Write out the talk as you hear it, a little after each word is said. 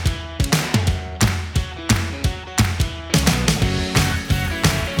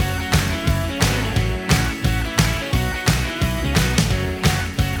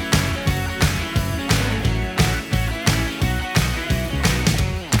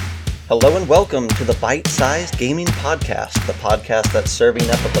Hello and welcome to the Bite-Sized Gaming Podcast, the podcast that's serving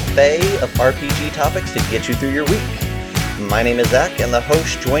up a buffet of RPG topics to get you through your week. My name is Zach, and the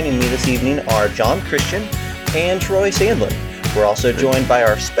hosts joining me this evening are John Christian and Troy Sandlin. We're also joined by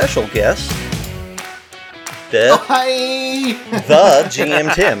our special guest, the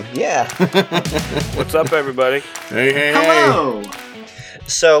GM Tim. Yeah. What's up, everybody? Hey. Hello.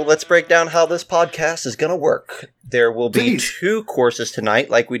 So let's break down how this podcast is going to work. There will be two courses tonight,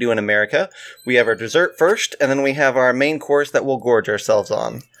 like we do in America. We have our dessert first, and then we have our main course that we'll gorge ourselves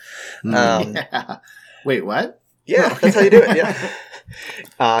on. Wait, what? Yeah, that's how you do it,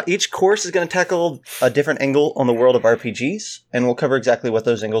 yeah. Each course is going to tackle a different angle on the world of RPGs, and we'll cover exactly what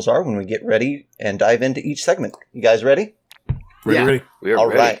those angles are when we get ready and dive into each segment. You guys ready? Ready. We are All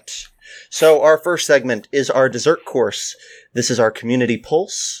ready. right. So our first segment is our dessert course. This is our community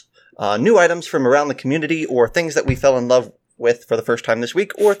pulse. New items from around the community, or things that we fell in love with for the first time this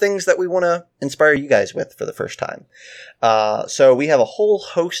week, or things that we want to inspire you guys with for the first time. So we have a whole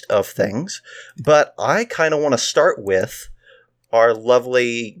host of things, but I kind of want to start with our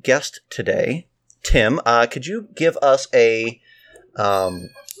lovely guest today, Tim. Could you give us a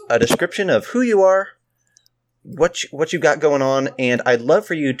description of who you are, what you got going on, and I'd love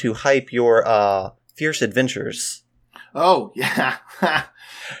for you to hype your fierce adventures. Oh, yeah.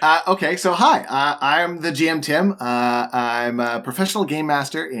 Okay, so hi. I'm the GM Tim. I'm a professional game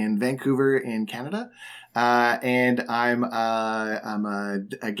master in Vancouver, in Canada. And I'm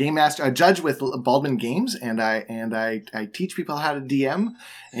a game master, a judge with Baldwin Games, and I teach people how to DM.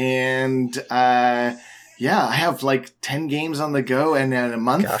 And I have like 10 games on the go and in a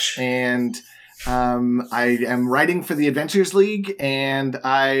month. Gosh. And I am writing for the Adventures League, and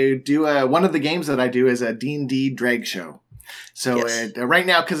I do one of the games that I do is a D&D drag show. So Yes. Right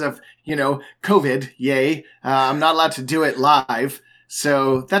now, because of COVID, yay, I'm not allowed to do it live.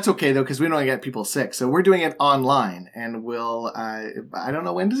 So that's okay though, because we don't want to get people sick. So we're doing it online, and we'll. I don't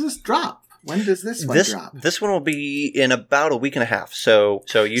know, when does this drop? When does this one drop? This one will be in about a week and a half. So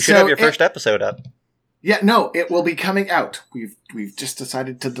you should have your first episode up. Yeah, no, it will be coming out. We've just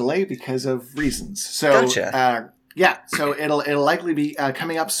decided to delay because of reasons. So, Gotcha. So it'll likely be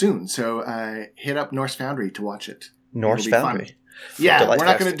coming up soon. So hit up Norse Foundry to watch it. Norse It'll be Foundry. fun. Yeah, Delightful.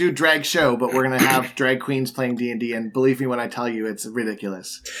 we're not going to do drag show, but we're going to have drag queens playing D&D, and believe me when I tell you, it's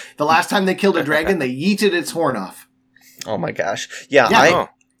ridiculous. The last time they killed a dragon, they yeeted its horn off. Oh my gosh. Yeah.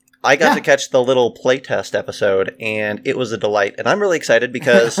 I got to catch the little playtest episode, and it was a delight. And I'm really excited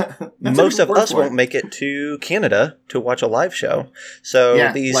because most of us won't make it to Canada to watch a live show.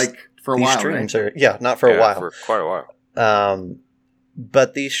 So these for a while, streams right? are not for a while. For quite a while.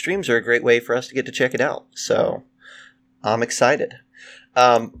 But these streams are a great way for us to get to check it out. So I'm excited.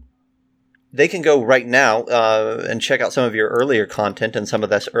 They can go right now and check out some of your earlier content and some of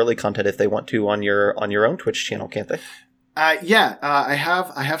this early content if they want to on your own Twitch channel, can't they? I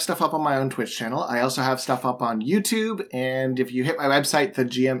have stuff up on my own Twitch channel. I also have stuff up on YouTube, and if you hit my website,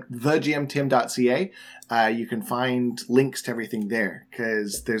 thegmtim.ca, you can find links to everything there,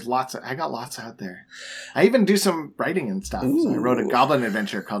 because there's I got lots out there. I even do some writing and stuff. So I wrote a goblin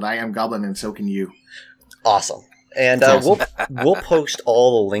adventure called I Am Goblin and So Can You. Awesome. And we'll post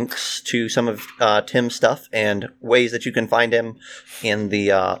all the links to some of Tim's stuff and ways that you can find him in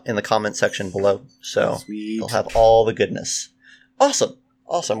the comment section below. So you'll have all the goodness. Awesome.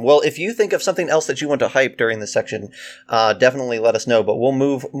 Well, if you think of something else that you want to hype during this section, definitely let us know. But we'll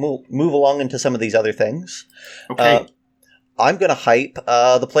move along into some of these other things. Okay. I'm going to hype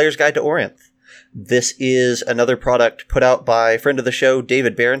the Player's Guide to Orianth. This is another product put out by a friend of the show,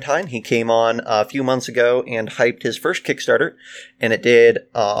 David Barentine. He came on a few months ago and hyped his first Kickstarter, and it did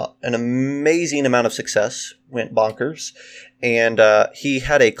an amazing amount of success, went bonkers, and he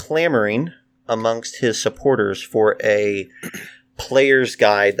had a clamoring amongst his supporters for a player's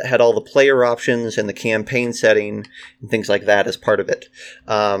guide that had all the player options and the campaign setting and things like that as part of it.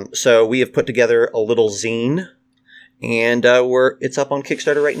 So we have put together a little zine, and it's up on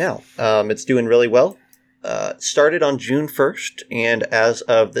Kickstarter right now. It's doing really well. It started on June 1st, and as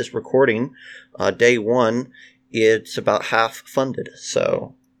of this recording, day one, it's about half funded.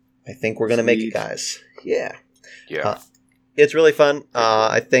 So I think we're going to make it, guys. Yeah. It's really fun.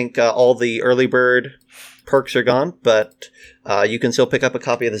 I think all the early bird perks are gone, but you can still pick up a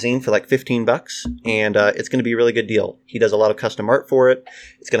copy of the zine for like $15, and it's going to be a really good deal. He does a lot of custom art for it.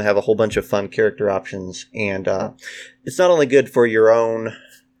 It's going to have a whole bunch of fun character options, and it's not only good for your own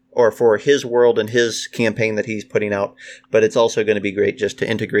or for his world and his campaign that he's putting out, but it's also going to be great just to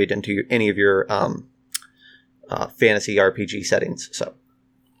integrate into any of your fantasy RPG settings. So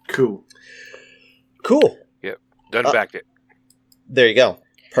cool. Yep. Done backed it. There you go.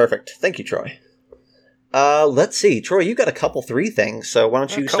 Perfect. Thank you, Troy. Let's see. Troy, you got three things, so why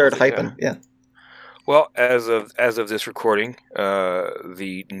don't you start hyping? Yeah. Well, as of this recording,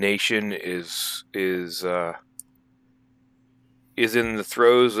 the nation is in the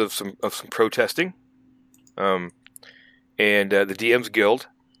throes of some protesting, and the DM's Guild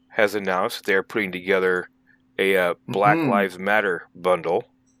has announced they're putting together a Black Lives Matter bundle,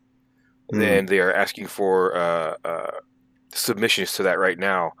 and they are asking for submissions to that right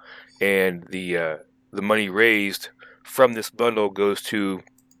now, and the money raised from this bundle goes to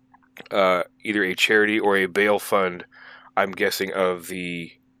either a charity or a bail fund, I'm guessing, of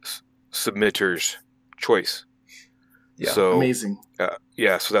the submitter's choice. Yeah, so amazing. So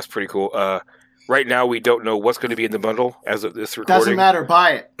that's pretty cool. Right now, we don't know what's going to be in the bundle as of this recording. Doesn't matter.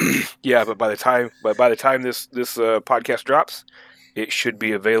 Buy it. Yeah, but by the time this podcast drops, it should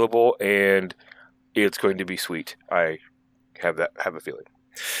be available, and it's going to be sweet. I have a feeling.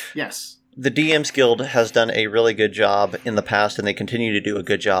 Yes. The DM's Guild has done a really good job in the past, and they continue to do a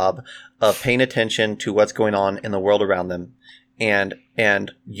good job of paying attention to what's going on in the world around them, and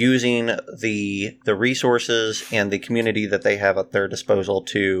using the resources and the community that they have at their disposal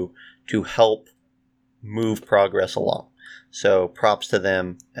to help move progress along. So props to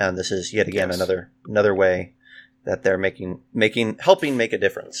them, and this is yet again another way that they're helping make a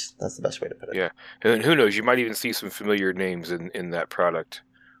difference. That's the best way to put it. Yeah, and who knows? You might even see some familiar names in that product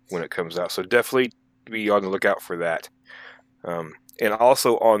when it comes out. So definitely be on the lookout for that. And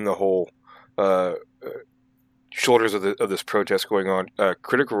also on the whole shoulders of this protest going on,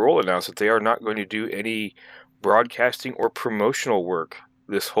 Critical Role announced that they are not going to do any broadcasting or promotional work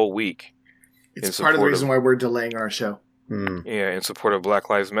this whole week. It's part of the reason why we're delaying our show. Yeah, in support of Black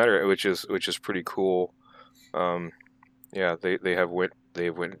Lives Matter, which is pretty cool. Yeah, they have went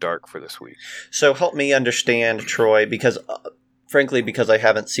dark for this week. So help me understand, Troy, because frankly, because I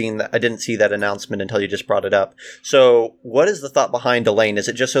didn't see that announcement until you just brought it up. So what is the thought behind delaying? Is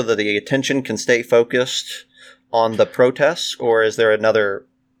it just so that the attention can stay focused on the protests, or is there another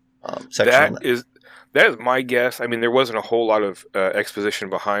section? That is my guess. I mean, there wasn't a whole lot of exposition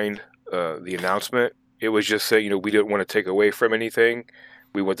behind the announcement. It was just saying, we didn't want to take away from anything.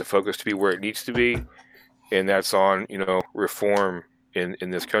 We want the focus to be where it needs to be, and that's on reform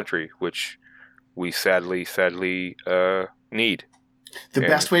in this country, which we sadly need. The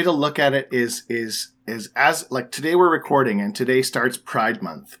best way to look at it is as like today we're recording and today starts Pride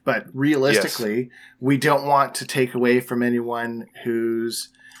Month, but realistically, we don't want to take away from anyone who's,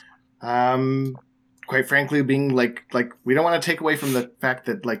 quite frankly, being like we don't want to take away from the fact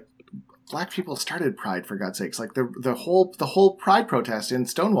that Black people started Pride, for God's sakes. Like the whole Pride protest in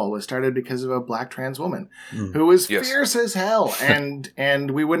Stonewall was started because of a Black trans woman who was fierce as hell,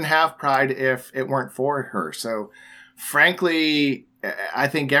 and we wouldn't have Pride if it weren't for her. So, frankly, I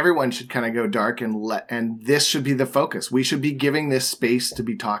think everyone should kind of go dark and this should be the focus. We should be giving this space to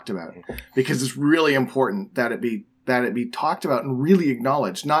be talked about because it's really important that it be talked about and really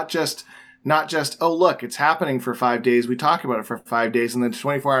acknowledged, not just, oh, look, it's happening for 5 days. We talk about it for 5 days, and then the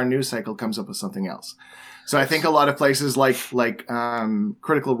 24-hour news cycle comes up with something else. So I think a lot of places like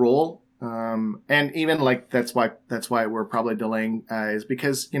Critical Role, and even that's why we're probably delaying is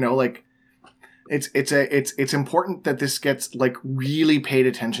because it's important that this gets really paid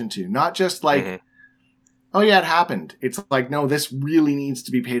attention to, not just oh yeah, it happened. It's no, this really needs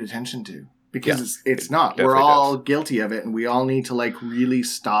to be paid attention to because it's not. We're all guilty of it, and we all need to really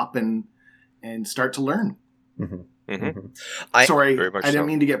stop and start to learn. Sorry, I didn't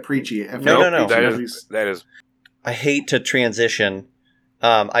mean to get preachy. No. That is. I hate to transition.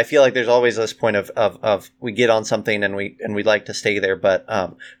 I feel like there's always this point of we get on something and we like to stay there, but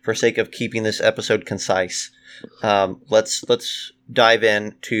for sake of keeping this episode concise, let's dive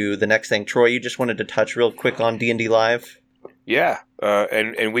in to the next thing. Troy, you just wanted to touch real quick on D&D Live. Yeah,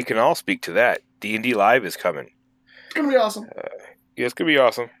 and we can all speak to that. D&D Live is coming. It's gonna be awesome. Yeah, it's gonna be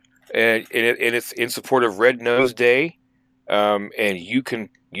awesome. And it's in support of Red Nose Day, and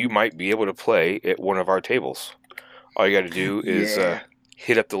you might be able to play at one of our tables. All you got to do is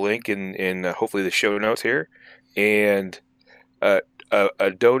hit up the link in hopefully the show notes here, and a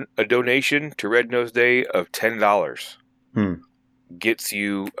donation to Red Nose Day of $10 gets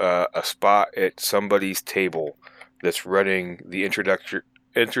you a spot at somebody's table that's running the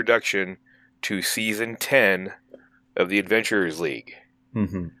introduction to season 10 of the Adventurers League.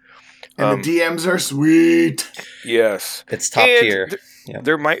 Mm-hmm. And the DMs are sweet. Yes. It's top tier.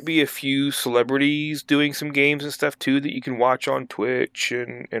 There might be a few celebrities doing some games and stuff too that you can watch on Twitch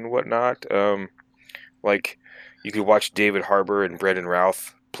and whatnot. Like you could watch David Harbour and Brandon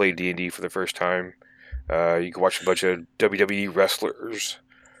Routh play D&D for the first time. You can watch a bunch of WWE wrestlers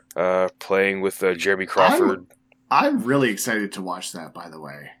playing with Jeremy Crawford. I'm really excited to watch that, by the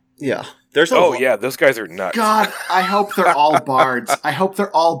way. Yeah. Yeah, those guys are nuts. God, I hope they're all bards.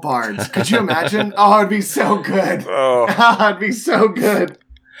 Could you imagine? Oh, it'd be so good. Oh, It'd be so good.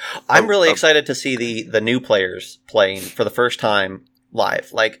 I'm really excited to see the new players playing for the first time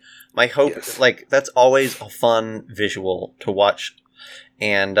live. Like, my hope, like, that's always a fun visual to watch.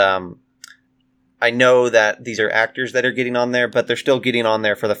 And I know that these are actors that are getting on there, but they're still getting on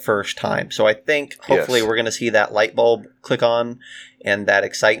there for the first time. So I think hopefully we're going to see that light bulb click on and that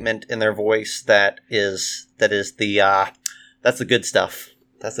excitement in their voice that's the good stuff.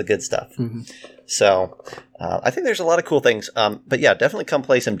 That's the good stuff. Mm-hmm. So I think there's a lot of cool things. But yeah, definitely come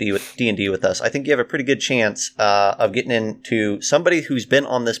play some D&D with us. I think you have a pretty good chance of getting into somebody who's been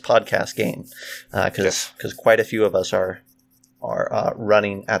on this podcast game, because quite a few of us are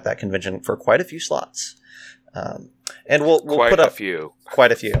running at that convention for quite a few slots. And we'll put up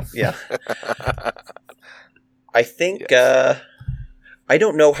quite a few. Yeah. I think, I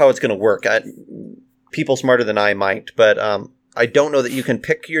don't know how it's going to work. People smarter than I might, but I don't know that you can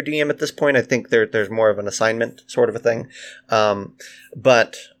pick your DM at this point. I think there's more of an assignment sort of a thing.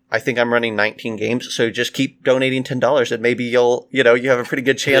 But I think I'm running 19 games, so just keep donating $10 and maybe you have a pretty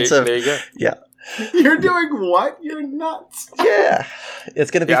good chance there you go. Yeah. You're doing what? You're nuts. Yeah.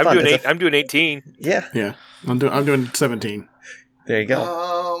 It's going to be fun. I'm doing 18. Yeah. Yeah. I'm doing 17. There you go.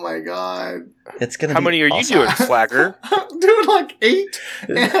 Oh my god. It's gonna. How many are you doing, Slacker? I'm doing like 8,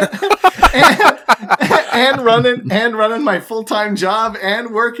 and running my full-time job,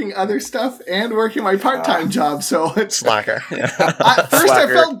 and working other stuff, and working my part-time job. So it's Slacker. At first I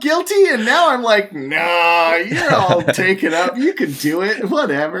felt guilty, and now I'm like, nah, you're all taken up. You can do it.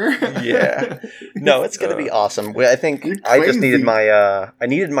 Whatever. Yeah. No, it's gonna be awesome. I think I just needed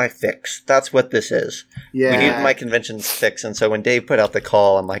my fix. That's what this is. Yeah. We needed my conventions fix, and so when Dave put out the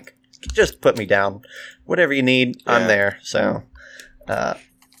call, I'm like, just put me down. Whatever you need, I'm there. So, I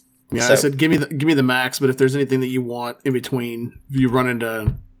said, give me the max. But if there's anything that you want in between, if you run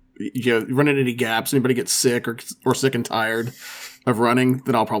into any gaps, anybody gets sick or sick and tired of running,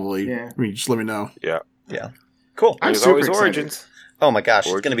 then I'll probably just let me know. Yeah. Cool. There's always Origins. Oh my gosh,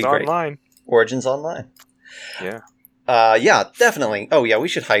 it's going to be great. Online. Origins Online. Yeah. Yeah, definitely. Oh yeah, we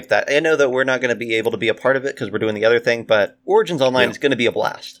should hype that. I know that we're not going to be able to be a part of it because we're doing the other thing, but Origins Online is going to be a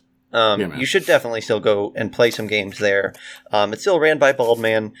blast. You should definitely still go and play some games there. It's still ran by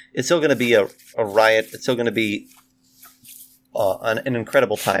Baldman. It's still going to be a riot. It's still going to be an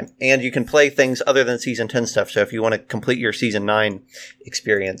incredible time. And you can play things other than Season 10 stuff. So if you want to complete your Season 9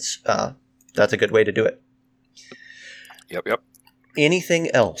 experience, that's a good way to do it. Yep. Anything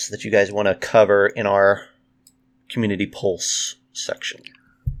else that you guys want to cover in our Community Pulse section?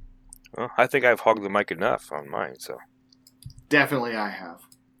 Well, I think I've hogged the mic enough on mine, so. Definitely I have.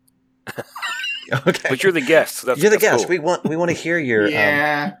 Okay. But you're the guest. So you're the guest. Cool. We want to hear your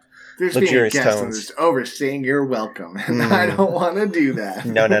there's luxurious being a guest tones. And there's overstaying your welcome, and I don't want to do that.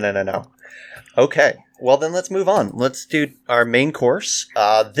 No. Okay. Well, then let's move on. Let's do our main course.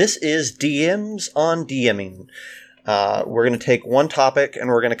 This is DMs on DMing. We're going to take one topic and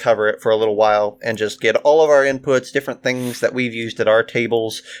we're going to cover it for a little while and just get all of our inputs, different things that we've used at our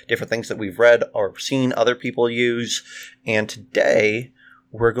tables, different things that we've read or seen other people use. And today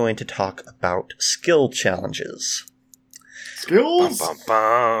we're going to talk about skill challenges. Skills? Bum, bum,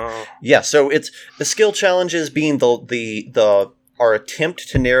 bum. Yeah, so it's the skill challenges being our attempt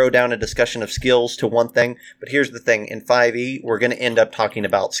to narrow down a discussion of skills to one thing. But here's the thing. In 5e, we're going to end up talking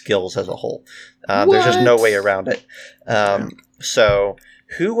about skills as a whole. There's just no way around it. So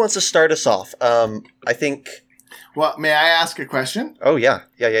who wants to start us off? I think... Well, may I ask a question? Oh, yeah.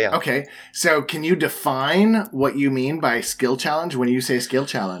 Okay, so can you define what you mean by skill challenge when you say skill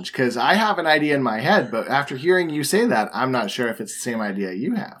challenge? Because I have an idea in my head, but after hearing you say that, I'm not sure if it's the same idea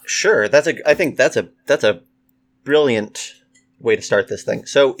you have. Sure. I think that's a brilliant way to start this thing.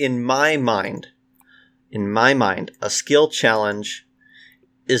 So in my mind, a skill challenge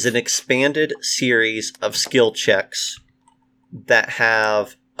is an expanded series of skill checks that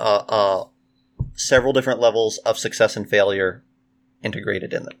have several different levels of success and failure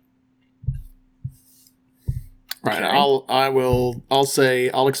integrated in them. Right. Okay.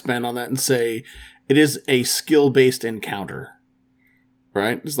 I'll expand on that and say it is a skill-based encounter.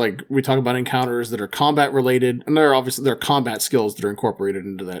 Right? It's like we talk about encounters that are combat related, and there are combat skills that are incorporated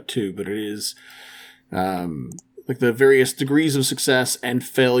into that too, but it is like the various degrees of success and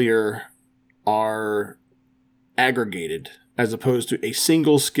failure are aggregated, as opposed to a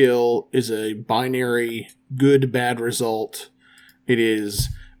single skill is a binary good bad result. It is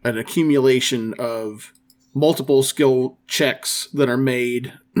an accumulation of multiple skill checks that are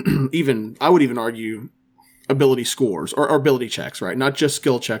made, I would even argue ability scores or ability checks, right? Not just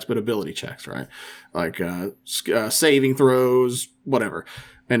skill checks, but ability checks, right? Like saving throws, whatever.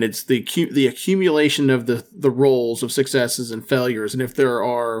 And it's the accumulation of the rolls of successes and failures. And if there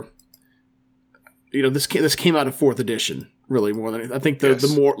are, this came out of 4th edition, really, more than I think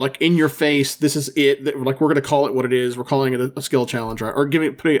the more like in your face, this is it. Like we're going to call it what it is. We're calling it a skill challenge, right? Or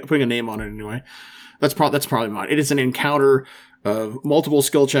putting a name on it anyway. That's probably mine. It is an encounter of multiple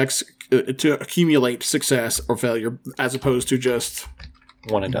skill checks to accumulate success or failure, as opposed to just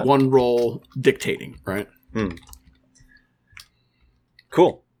one and done. One roll dictating, right?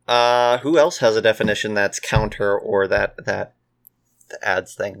 Cool. Who else has a definition that's counter or that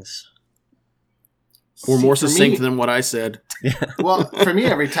adds things? Or more succinct than what I said. Well, for me,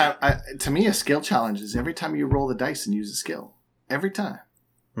 to me, a skill challenge is every time you roll the dice and use a skill. Every time.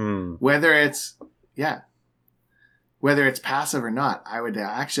 Whether it's passive or not, I would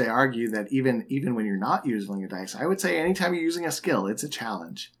actually argue that even when you're not using a dice, I would say anytime you're using a skill, it's a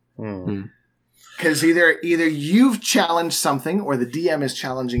challenge. Because either you've challenged something or the DM is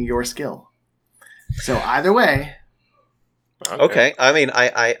challenging your skill. So either way. Okay. I mean,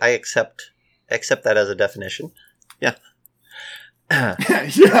 I accept that as a definition. Yeah. I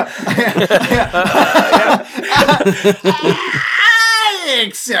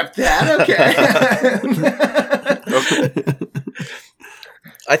accept that. Okay.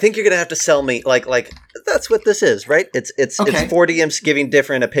 I think you're gonna have to sell me like that's what this is, right? It's 4 DMs giving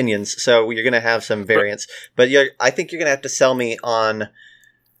different opinions, so you're gonna have some variance. But I think you're gonna have to sell me on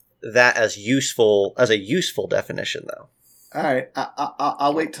that as a useful definition, though. All right,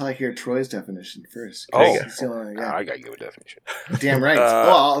 I'll wait till I hear Troy's definition first. I got you a definition. Damn right.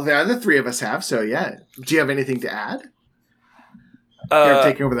 Well, the other 3 of us have, so yeah. Do you have anything to add? You're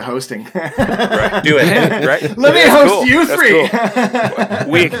taking over the hosting. Right. Do it. Right. Let me host you 3.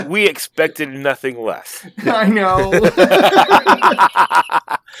 Cool. We expected nothing less. I know.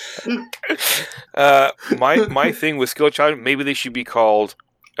 My thing with skill challenge, maybe they should be called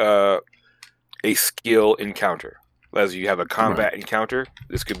a skill encounter. As you have a combat encounter,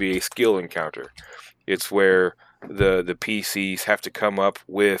 this could be a skill encounter. It's where the PCs have to come up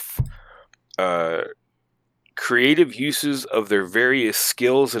with creative uses of their various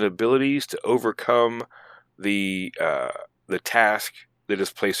skills and abilities to overcome the task that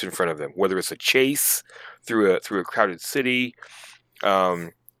is placed in front of them. Whether it's a chase through a crowded city,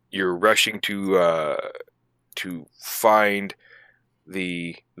 you're rushing to find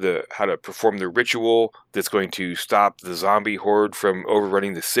the how to perform the ritual that's going to stop the zombie horde from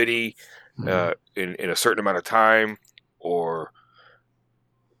overrunning the city in a certain amount of time, or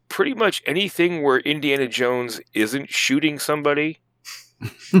pretty much anything where Indiana Jones isn't shooting somebody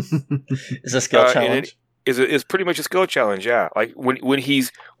is a skill challenge. Is pretty much a skill challenge, yeah. Like when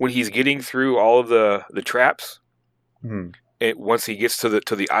he's getting through all of the traps, and once he gets to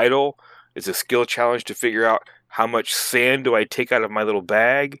the idol, it's a skill challenge to figure out how much sand do I take out of my little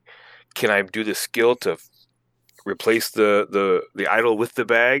bag. Can I do the skill to replace the idol with the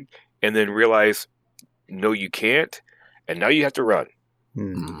bag, and then realize no, you can't, and now you have to run.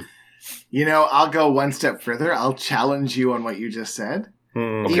 I'll go one step further. I'll challenge you on what you just said.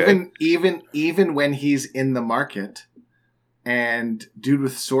 Okay. Even when he's in the market and dude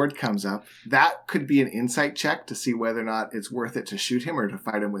with sword comes up, that could be an insight check to see whether or not it's worth it to shoot him or to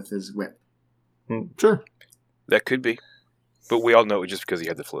fight him with his whip. Sure. That could be. But we all know it just because he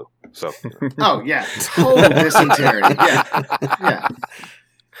had the flu. So. Oh, yeah. Total dysentery. Yeah.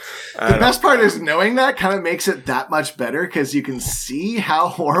 The best part is knowing that kind of makes it that much better because you can see how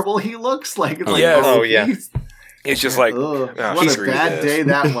horrible he looks. It's just like, what a bad day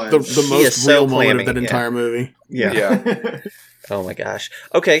that was. The most real moment of that entire movie. Yeah. Oh my gosh.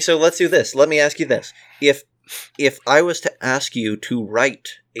 Okay, so let's do this. Let me ask you this. If I was to ask you to write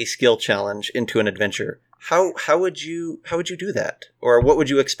a skill challenge into an adventure, how would you do that? Or what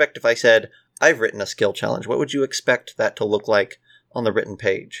would you expect if I said, I've written a skill challenge? What would you expect that to look like on the written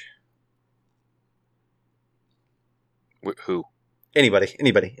page? Who? Anybody.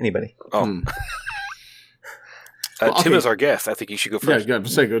 Oh. Tim is our guest. I think you should go first. Yeah,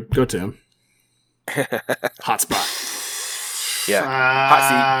 go Tim. Hot spot.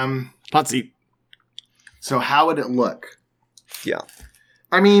 Yeah. Hot seat. So how would it look? Yeah.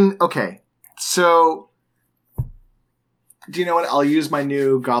 I mean, okay. So do you know what? I'll use my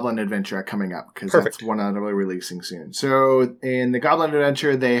new Goblin Adventure coming up because that's one I'm releasing soon. So in the Goblin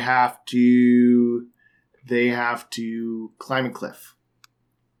Adventure, they have to climb a cliff.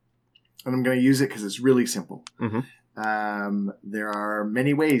 And I'm going to use it because it's really simple. There are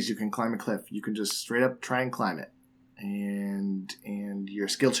many ways you can climb a cliff. You can just straight up try and climb it. And your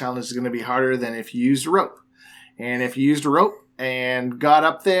skill challenge is going to be harder than if you used a rope. And if you used a rope and got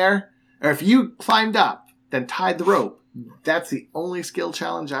up there, or if you climbed up, then tied the rope, that's the only skill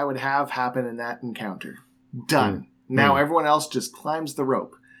challenge I would have happen in that encounter. Done. Now everyone else just climbs the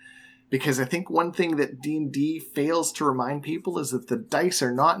rope. Because I think one thing that D&D fails to remind people is that the dice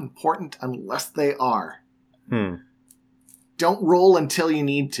are not important unless they are. Don't roll until you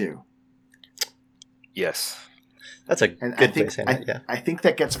need to. Yes. That's a good way of saying it, yeah. I think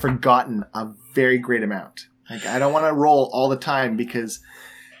that gets forgotten a very great amount. Like, I don't want to roll all the time because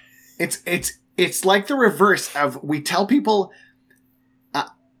it's like the reverse of, we tell people,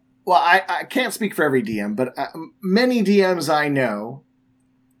 I can't speak for every DM, but many DMs I know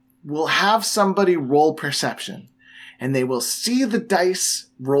will have somebody roll perception, and they will see the dice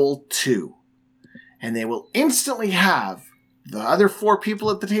roll 2, and they will instantly have the other 4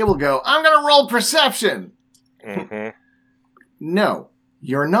 people at the table go, I'm going to roll perception. No,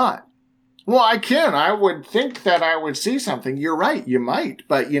 you're not. Well, I can. I would think that I would see something. You're right. You might.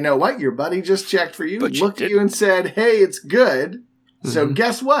 But you know what? Your buddy just checked for you, looked at you and said, hey, it's good. So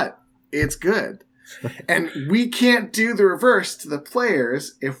guess what? It's good. And we can't do the reverse to the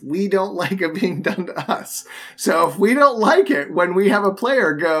players if we don't like it being done to us. So if we don't like it when we have a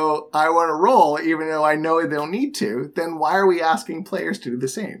player go, I want to roll, even though I know they don't need to, then why are we asking players to do the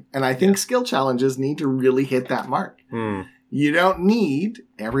same? And I think skill challenges need to really hit that mark. You don't need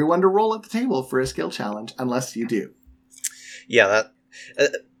everyone to roll at the table for a skill challenge unless you do. Yeah,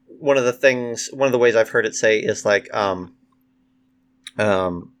 that one of the ways I've heard it say is like,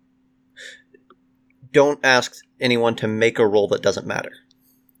 don't ask anyone to make a roll that doesn't matter.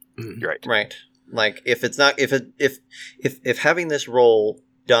 Right. Like if it's not, if having this roll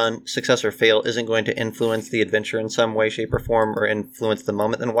done, success or fail, isn't going to influence the adventure in some way, shape, or form, or influence the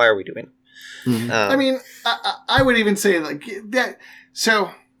moment, then why are we doing it? I mean, I would even say like that.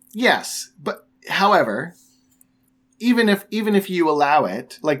 So yes, but however, even if you allow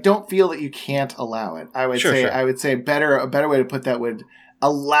it, like, don't feel that you can't allow it. I would say a better way to put that would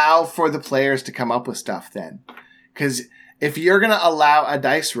allow for the players to come up with stuff then. Because if you're going to allow a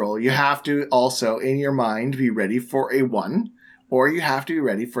dice roll, you have to also, in your mind, be ready for a 1, or you have to be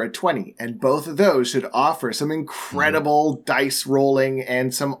ready for a 20. And both of those should offer some incredible dice rolling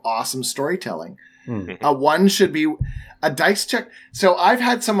and some awesome storytelling. A 1 should be a dice check. So I've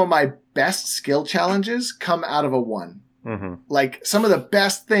had some of my best skill challenges come out of a 1. Like some of the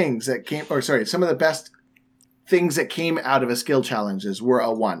best things that came out of a skill challenges were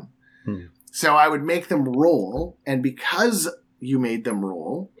a 1. So I would make them roll, and because you made them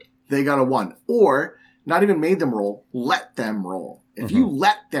roll, they got a 1. Or not even made them roll, let them roll. If you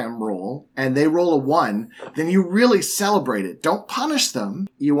let them roll and they roll a 1, then you really celebrate it. Don't punish them.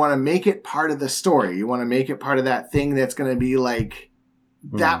 You want to make it part of the story. You want to make it part of that thing that's going to be like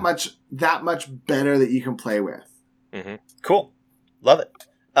that much better that you can play with. Cool. Love it.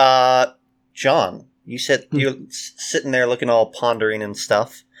 John, you said you're sitting there looking all pondering and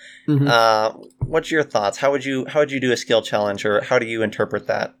stuff. What's your thoughts? How would you do a skill challenge, or how do you interpret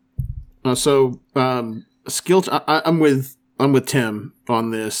that? I'm with Tim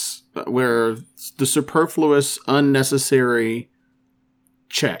on this, where the superfluous, unnecessary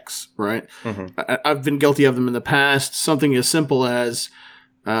checks, right? I've been guilty of them in the past. Something as simple as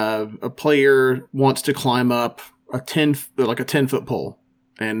a player wants to climb up a 10-foot pole,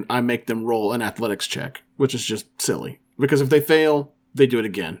 and I make them roll an athletics check, which is just silly. Because if they fail, they do it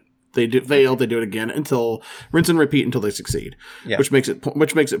again. They do it again until rinse and repeat until they succeed, which makes it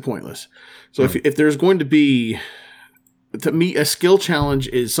pointless. So if there's going to be, to me, a skill challenge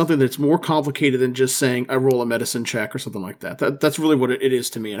is something that's more complicated than just saying I roll a medicine check or something like that. That's really what it is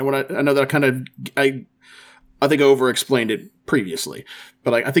to me. And I know that I think I over-explained it previously,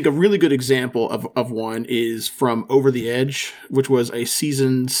 but I think a really good example of one is from Over the Edge, which was a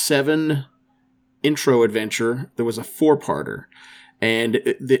season 7 intro adventure. There was a 4-parter. And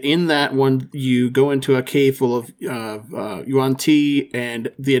in that one, you go into a cave full of yuan ti,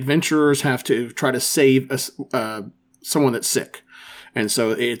 and the adventurers have to try to save someone that's sick. And so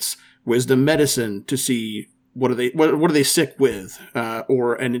it's wisdom medicine to see what are they sick with,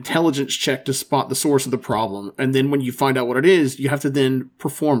 or an intelligence check to spot the source of the problem. And then when you find out what it is, you have to then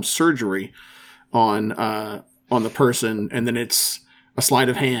perform surgery on the person, and then it's a sleight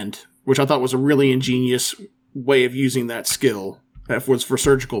of hand, which I thought was a really ingenious way of using that skill. That was for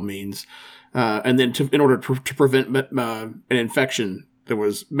surgical means, and then in order to prevent an infection, there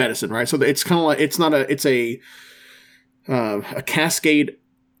was medicine, right? So it's kind of like it's a cascade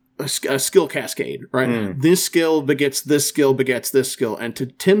a skill cascade, right? This skill begets this skill begets this skill. And to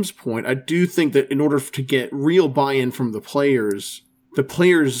Tim's point, I do think that in order to get real buy-in from the players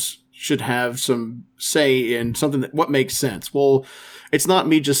should have some say in something what makes sense. Well, it's not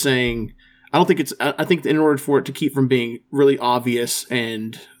me just saying, I think in order for it to keep from being really obvious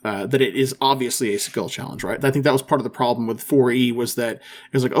and that it is obviously a skill challenge, right? I think that was part of the problem with 4E was that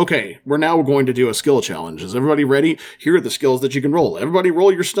it was like, okay, we're now going to do a skill challenge. Is everybody ready? Here are the skills that you can roll. Everybody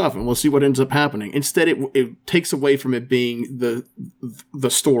roll your stuff and we'll see what ends up happening. Instead, it takes away from it being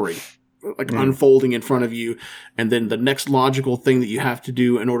the story, like unfolding in front of you. And then the next logical thing that you have to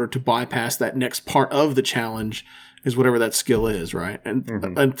do in order to bypass that next part of the challenge is whatever that skill is, right? And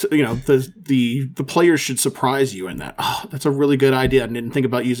the players should surprise you in that. Oh, that's a really good idea. I didn't think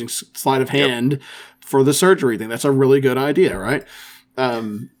about using sleight of hand for the surgery thing. That's a really good idea, right?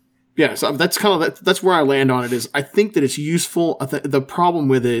 So that's kind of that's where I land on it. Is I think that it's useful. The problem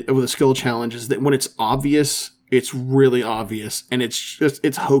with a skill challenge is that when it's obvious, it's really obvious, and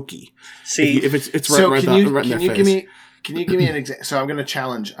it's hokey. See, if it's right in their face. Can you give me an example? So I'm going to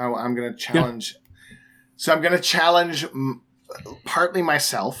challenge. I'm going to challenge. Yeah. So I'm going to challenge partly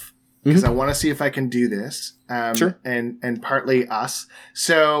myself because I want to see if I can do this. Sure. And partly us.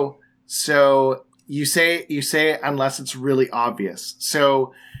 So you say unless it's really obvious.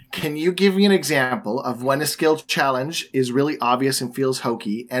 So can you give me an example of when a skill challenge is really obvious and feels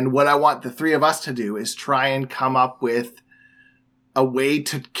hokey? And what I want the three of us to do is try and come up with a way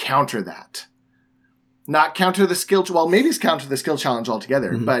to counter that. Not counter the skill. Well, maybe it's counter the skill challenge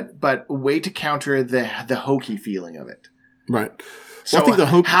altogether, but a way to counter the hokey feeling of it. Right. So I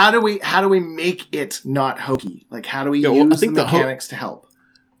think how do we make it not hokey? Like how do we use the mechanics to help?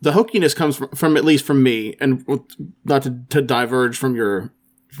 The hokiness comes from at least from me, and not to diverge from your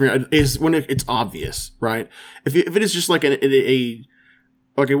is when it's obvious, right? If it is just like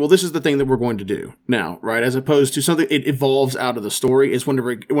okay, well, this is the thing that we're going to do now, right? As opposed to something it evolves out of the story is when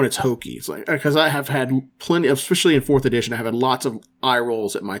it's hokey. It's like, because I have had plenty, especially in 4th edition, I have had lots of eye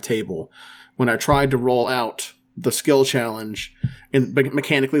rolls at my table when I tried to roll out the skill challenge and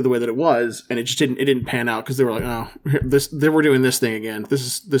mechanically the way that it was, and it didn't pan out because they were like, oh, they were doing this thing again.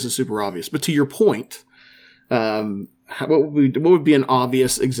 This is super obvious. But to your point, what would be an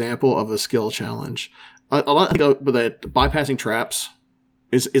obvious example of a skill challenge? A lot of that bypassing traps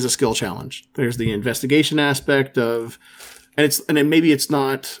is a skill challenge. There's the investigation aspect of, maybe it's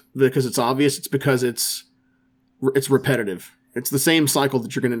not because it's obvious. It's because it's repetitive. It's the same cycle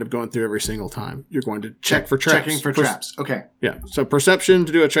that you're going to end up going through every single time. You're going to check for traps. Checking for traps. Okay. Yeah. So perception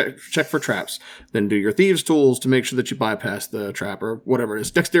to do a check for traps. Then do your thieves tools to make sure that you bypass the trap or whatever it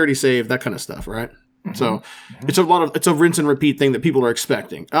is. Dexterity save, that kind of stuff, right? Mm-hmm. So it's a rinse and repeat thing that people are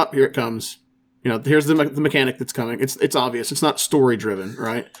expecting. Oh, here it comes. Here's the mechanic that's coming. It's obvious. It's not story driven,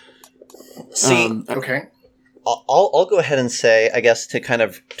 right? See, okay. I'll go ahead and say, I guess,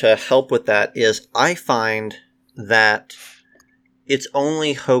 to help with that is I find that it's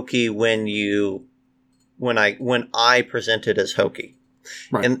only hokey when I present it as hokey,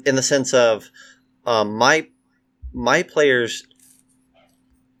 right. In the sense of my players,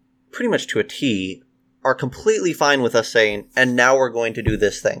 pretty much to a T, are completely fine with us saying, and now we're going to do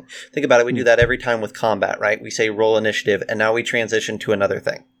this thing. Think about it. We do that every time with combat, right? We say roll initiative, and now we transition to another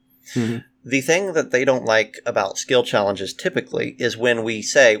thing. Mm-hmm. The thing that they don't like about skill challenges typically is when we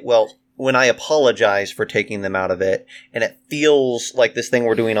say, well, when I apologize for taking them out of it, and it feels like this thing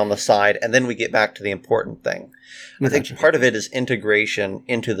we're doing on the side, and then we get back to the important thing. I think part of it is integration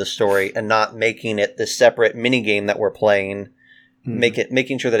into the story and not making it this separate minigame that we're playing,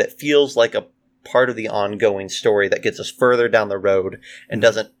 making sure that it feels like a part of the ongoing story that gets us further down the road and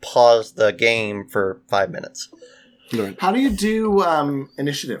doesn't pause the game for 5 minutes. Right. How do you do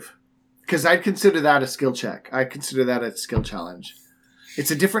initiative? Because I'd consider that a skill check. I consider that a skill challenge.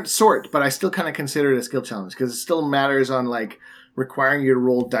 It's a different sort, but I still kind of consider it a skill challenge because it still matters on like requiring you to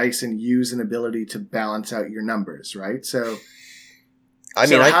roll dice and use an ability to balance out your numbers, right? So,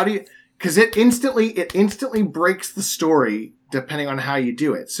 how do you? Because it instantly breaks the story depending on how you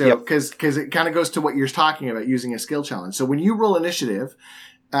do it. So, because it kind of goes to what you're talking about using a skill challenge. So when you roll initiative,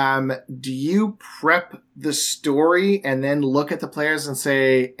 do you prep the story and then look at the players and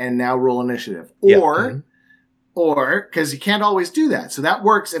say, and now roll initiative? Or, because you can't always do that. So that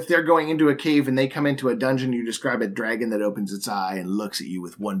works if they're going into a cave and they come into a dungeon, you describe a dragon that opens its eye and looks at you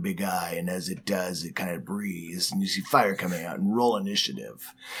with one big eye. And as it does, it kind of breathes and you see fire coming out and roll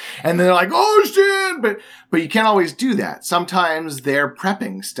initiative. And then they're like, oh shit! But you can't always do that. Sometimes they're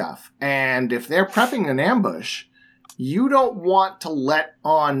prepping stuff. And if they're prepping an ambush, you don't want to let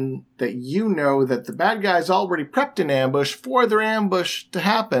on that you know that the bad guy's already prepped an ambush for their ambush to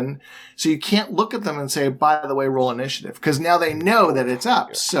happen. So you can't look at them and say, by the way, roll initiative. Because now they know that it's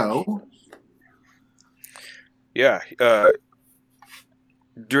up. So... Yeah.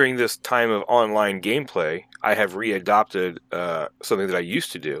 During this time of online gameplay, I have readopted something that I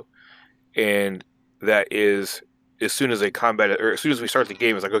used to do. And that is, as soon as as soon as we start the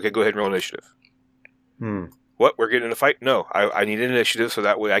game, it's like, okay, go ahead and roll initiative. What? We're getting in a fight? No, I need an initiative so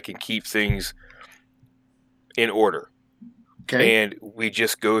that way I can keep things in order. Okay. And we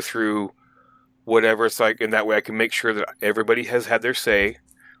just go through whatever it's like, and that way I can make sure that everybody has had their say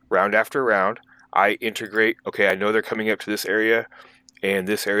round after round. I integrate, okay, I know they're coming up to this area, and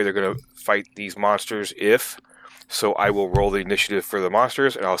this area they're going to fight these monsters so I will roll the initiative for the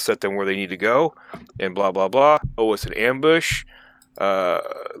monsters, and I'll set them where they need to go, and blah, blah, blah. Oh, it's an ambush.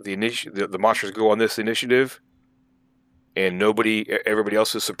 The monsters go on this initiative, and everybody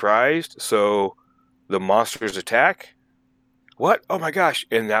else is surprised, so the monsters attack. What? Oh my gosh.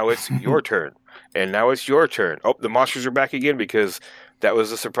 And now it's your turn. And now it's your turn. Oh, the monsters are back again because that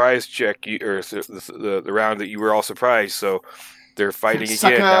was a surprise check, or the round that you were all surprised, so they're fighting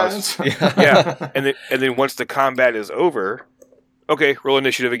again. Now yeah. And then once the combat is over, okay, roll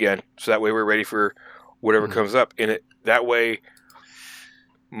initiative again. So that way we're ready for whatever comes up. And that way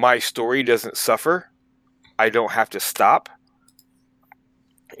my story doesn't suffer. I don't have to stop,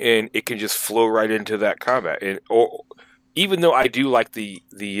 and it can just flow right into that combat. And even though I do like the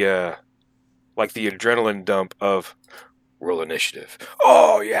adrenaline dump of roll initiative.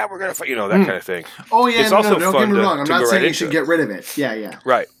 Oh yeah, we're gonna fight. That kind of thing. Oh yeah, it's also don't fun get me wrong. I'm not saying you should get rid of it. Yeah.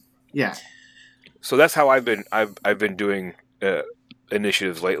 Right. Yeah. So that's how I've been doing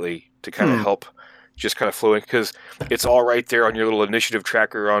initiatives lately to kind of help. Just kind of flowing because it's all right there on your little initiative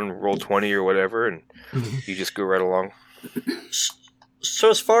tracker on Roll20 or whatever, and you just go right along. So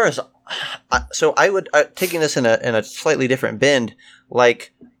as far as I would taking this in a slightly different bend,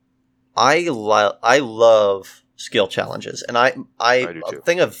 like I love skill challenges, and I do too.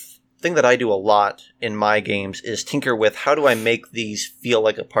 thing that I do a lot in my games is tinker with how do I make these feel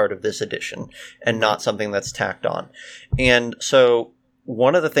like a part of this edition and not something that's tacked on, and so.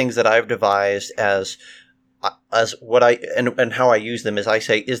 One of the things that I've devised as what and how I use them is I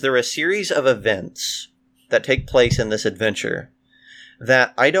say, is there a series of events that take place in this adventure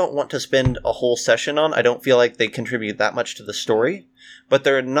that I don't want to spend a whole session on? I don't feel like they contribute that much to the story, but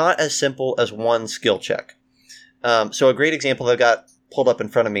they're not as simple as one skill check. So a great example that I got pulled up in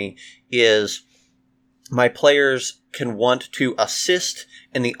front of me is my players can want to assist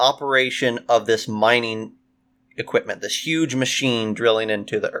in the operation of this mining equipment, this huge machine drilling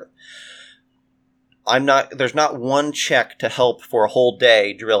into the earth. There's not one check to help for a whole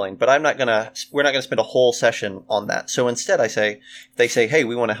day drilling, but we're not going to spend a whole session on that. So instead they say, hey,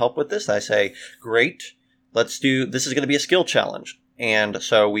 we want to help with this. I say, great, this is going to be a skill challenge. And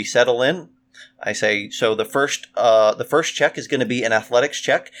so we settle in. I say, so the first check is going to be an athletics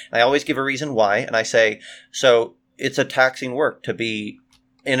check. And I always give a reason why. And I say, so it's a taxing work to be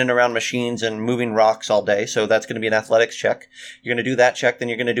in and around machines and moving rocks all day. So that's going to be an athletics check. You're going to do that check. Then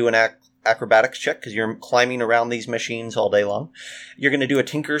you're going to do an acrobatics check because you're climbing around these machines all day long. You're going to do a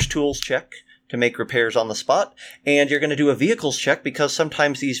tinker's tools check to make repairs on the spot. And you're going to do a vehicles check because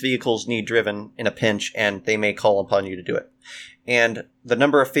sometimes these vehicles need driven in a pinch and they may call upon you to do it. And the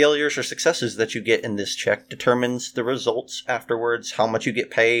number of failures or successes that you get in this check determines the results afterwards, how much you get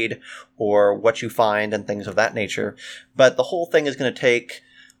paid or what you find and things of that nature. But the whole thing is going to take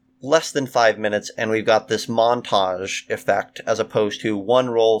less than 5 minutes, and we've got this montage effect as opposed to one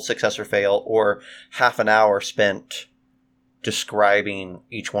roll, success or fail, or half an hour spent describing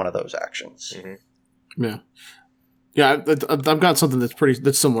each one of those actions. Mm-hmm. Yeah, I've got something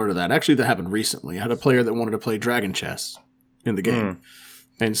that's similar to that. Actually, that happened recently. I had a player that wanted to play Dragon Chess in the game,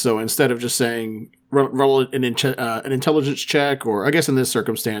 and so instead of just saying roll an intelligence check, or I guess in this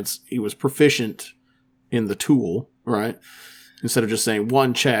circumstance he was proficient in the tool, right? Instead of just saying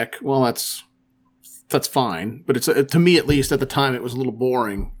one check, well, that's fine. But to me, at least at the time, it was a little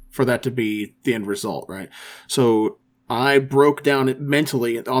boring for that to be the end result, right? So I broke down it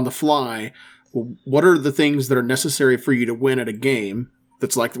mentally on the fly. What are the things that are necessary for you to win at a game?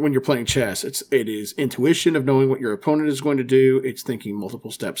 That's like when you're playing chess. It is intuition of knowing what your opponent is going to do. It's thinking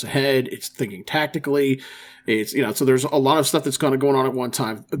multiple steps ahead. It's thinking tactically. It's, so there's a lot of stuff that's kind of going on at one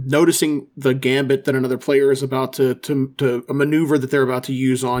time. Noticing the gambit that another player is about to a maneuver that they're about to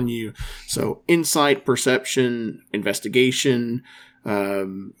use on you. So insight, perception, investigation,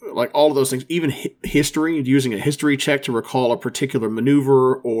 like all of those things, even history, using a history check to recall a particular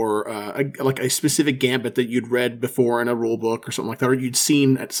maneuver or like a specific gambit that you'd read before in a rule book or something like that, or you'd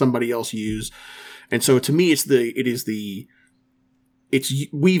seen somebody else use. And so to me, it's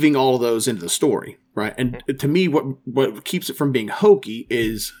weaving all of those into the story, right? And to me, what keeps it from being hokey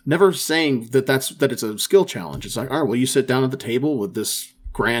is never saying that it's a skill challenge. It's like, all right, well, you sit down at the table with this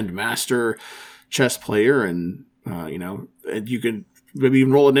grand master chess player, and and you can maybe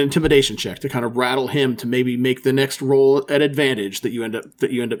even roll an intimidation check to kind of rattle him to maybe make the next roll at advantage that you end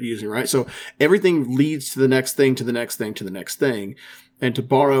up using, right? So everything leads to the next thing, to the next thing, to the next thing. And to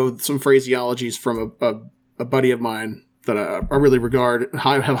borrow some phraseologies from a buddy of mine that I really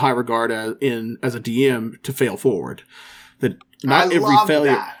have high regard as a DM, to fail forward. That not every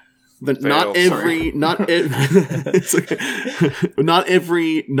failure. That not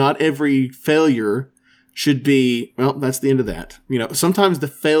every failure should be, well, that's the end of that. Sometimes the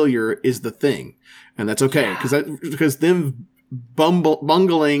failure is the thing, and that's okay, because them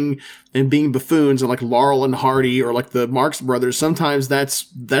bungling and being buffoons and like Laurel and Hardy or like the Marx Brothers, sometimes that's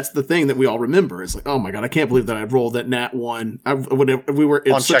the thing that we all remember. It's like, oh my god, I can't believe that I rolled that nat 1.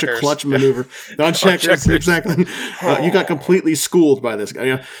 It's such a clutch maneuver on checkers. Exactly. You got completely schooled by this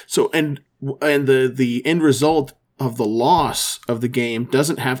guy. So and the end result of the loss of the game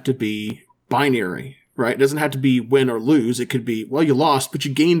doesn't have to be binary, right? It doesn't have to be win or lose. It could be, well, you lost, but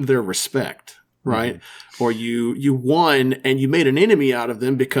you gained their respect. Right. Mm-hmm. Or you won and you made an enemy out of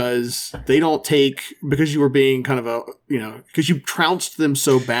them because because you were being kind of because you trounced them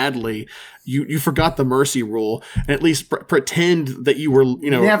so badly, you forgot the mercy rule, and at least pretend that you were,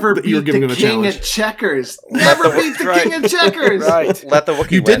 never that beat you were giving the them a king challenge. at checkers. Never beat the king at checkers. Right. Let the Wookiee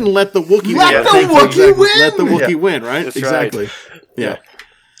win. You didn't let the Wookiee win. Let the Wookiee win. Let the Wookiee win, right? That's exactly. Right. Yeah.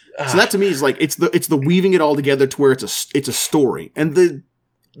 So that to me is like, it's the weaving it all together to where it's a story. And the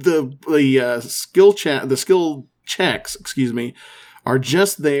skill checks, are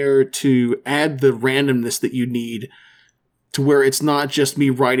just there to add the randomness that you need, to where it's not just me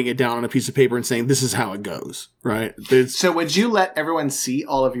writing it down on a piece of paper and saying this is how it goes, right? So would you let everyone see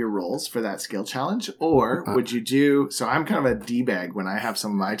all of your rolls for that skill challenge, or would you do? So I'm kind of a d-bag when I have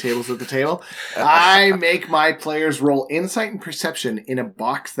some of my tables at the table. I make my players roll insight and perception in a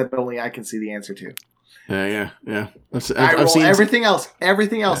box that only I can see the answer to. Yeah. I roll everything else.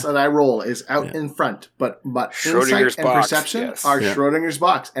 Everything else that I roll is out in front, but insight and perception are Schrodinger's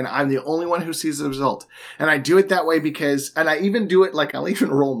box, and I'm the only one who sees the result. And I do it that way because, and I even do it like I'll even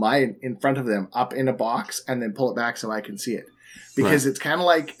roll mine in front of them up in a box and then pull it back so I can see it, because it's kind of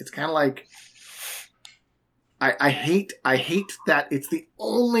like I hate that it's the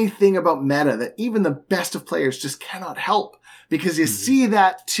only thing about meta that even the best of players just cannot help. Because you see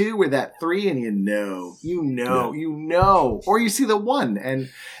that 2 or that 3 and you know, or you see the 1. And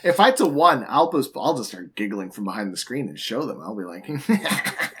if it's a 1, I'll just start giggling from behind the screen and show them. I'll be like,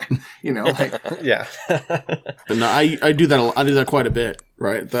 yeah. And I do that. I do that quite a bit,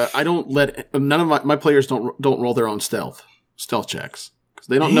 right? I don't let none of my players don't roll their own stealth checks, because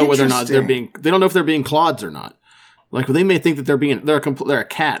they don't know whether or not they don't know if they're being clods or not. Like, they may think that they're a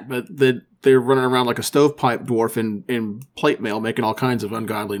cat, but they're running around like a stovepipe dwarf in plate mail, making all kinds of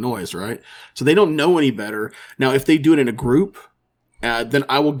ungodly noise, right? So they don't know any better. Now, if they do it in a group, then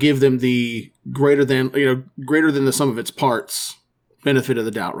I will give them the greater than the sum of its parts benefit of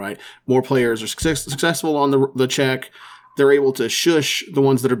the doubt, right? More players are successful on the check. They're able to shush the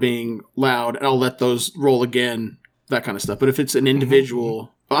ones that are being loud, and I'll let those roll again, that kind of stuff. But if it's an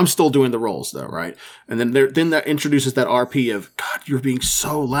individual, I'm still doing the rolls though, right? And then that introduces that RP of, God, you're being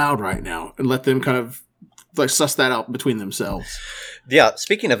so loud right now, and let them kind of like suss that out between themselves. Yeah,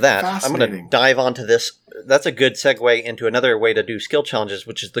 speaking of that, I'm going to dive onto this. That's a good segue into another way to do skill challenges,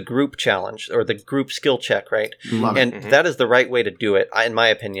 which is the group challenge or the group skill check, right? Love and it. That is the right way to do it, in my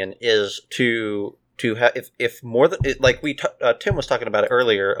opinion, is to have, if more than, like Tim was talking about it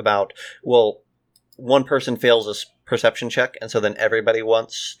earlier about, well, one person fails a perception check, and so then everybody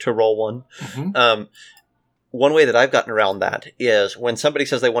wants to roll one. Mm-hmm. One way that I've gotten around that is when somebody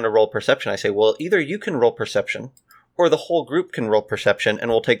says they want to roll perception, I say, well, either you can roll perception or the whole group can roll perception, and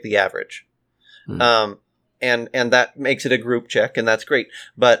we'll take the average. Mm. And that makes it a group check, and that's great.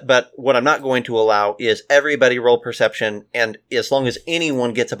 But what I'm not going to allow is everybody roll perception, and as long as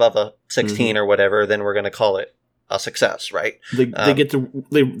anyone gets above a 16 or whatever, then we're going to call it a success, right?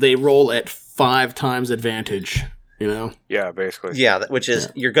 They roll at 5 times advantage. Yeah, basically. Yeah, which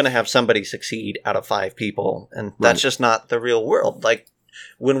is you're going to have somebody succeed out of 5 people, and that's just not the real world. Like,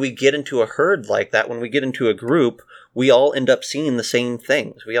 when we get into a herd like that, when we get into a group, we all end up seeing the same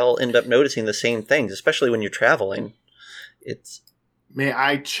things. We all end up noticing the same things, especially when you're traveling. May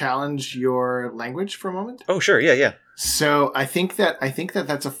I challenge your language for a moment? Oh, sure. Yeah, yeah. So I think that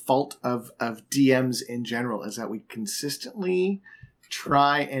that's a fault of DMs in general, is that we consistently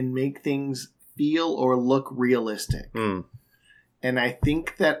try and make things feel or look realistic. And I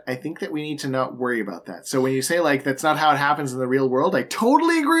think that we need to not worry about that. So when you say like that's not how it happens in the real world, I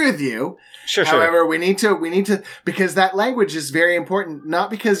totally agree with you. Sure. However, we need to because that language is very important, not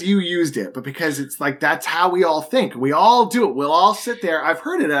because you used it, but because it's like that's how we all think. We all do it. We'll all sit there. I've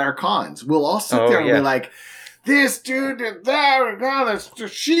heard it at our cons. We'll all sit there and be like, this dude did that,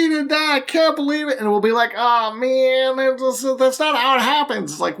 she did that, I can't believe it. And we'll be like, oh man, that's not how it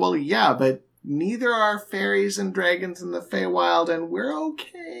happens. It's like, well, yeah, but neither are fairies and dragons in the Feywild, and we're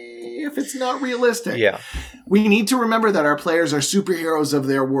okay if it's not realistic. Yeah. We need to remember that our players are superheroes of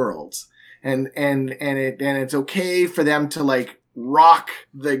their worlds. And it's okay for them to like rock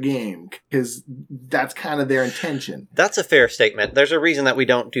the game because that's kind of their intention. That's a fair statement. There's a reason that we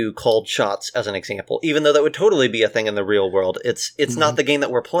don't do cold shots as an example, even though that would totally be a thing in the real world. It's not the game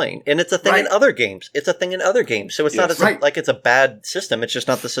that we're playing, and it's a thing in other games. It's a thing in other games, so it's not like it's a bad system. It's just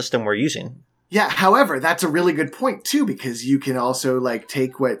not the system we're using. Yeah. However, that's a really good point too, because you can also like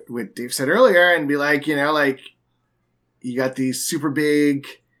take what Dave said earlier and be like, you know, like you got these super big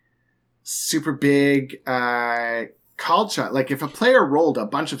called shot. Like if a player rolled a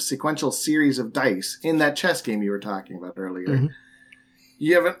bunch of sequential series of dice in that chess game you were talking about earlier,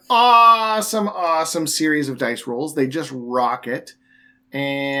 you have an awesome series of dice rolls. They just rock it.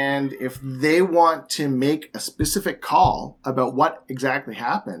 And if they want to make a specific call about what exactly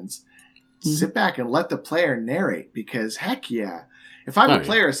happens, sit back and let the player narrate, because heck yeah. If I'm a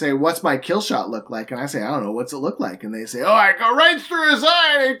player, say, what's my kill shot look like? And I say, I don't know, what's it look like? And they say, oh, I go right through his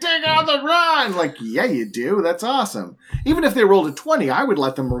eye and I take out the run. Like, yeah, you do. That's awesome. Even if they rolled a 20, I would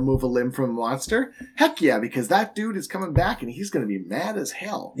let them remove a limb from a monster. Heck yeah, because that dude is coming back and he's going to be mad as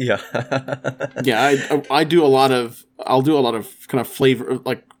hell. Yeah. Yeah, I'll do a lot of kind of flavor,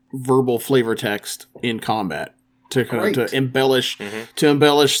 like verbal flavor text in combat. To kind of to embellish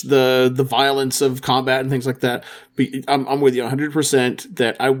the violence of combat and things like that. But I'm with you 100%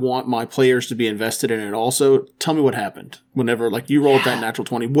 that I want my players to be invested in it. Also, tell me what happened whenever like you rolled that natural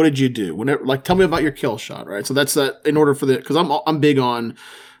 20. What did you do? Whenever, like, tell me about your kill shot, right? So that's that. In order for because I'm big on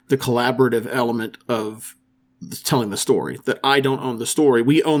the collaborative element of telling the story. That I don't own the story.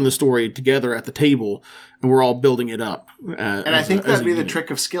 We own the story together at the table, and we're all building it up. And I think that'd be the trick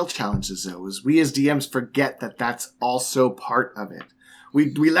of skill challenges, though, is we as DMs forget that that's also part of it.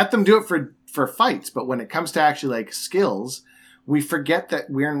 We let them do it for fights, but when it comes to actually like skills, we forget that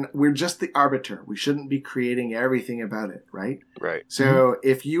we're just the arbiter. We shouldn't be creating everything about it, right? Right. So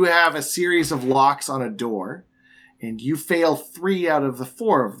if you have a series of locks on a door, and you fail 3 out of the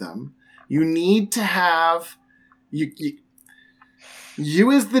 4 of them, you need to have you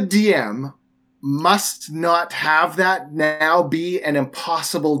as the DM must not have that now be an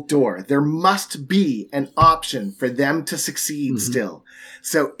impossible door. There must be an option for them to succeed still.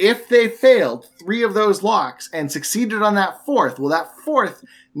 So if they failed 3 of those locks and succeeded on that 4th, well, that 4th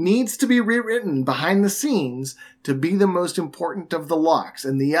needs to be rewritten behind the scenes to be the most important of the locks.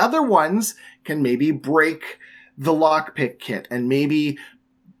 And the other ones can maybe break the lockpick kit and maybe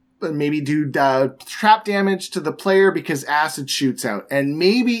do trap damage to the player because acid shoots out, and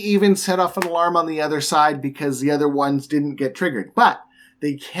maybe even set off an alarm on the other side because the other ones didn't get triggered. But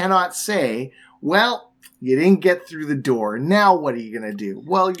they cannot say, well, you didn't get through the door. Now what are you going to do?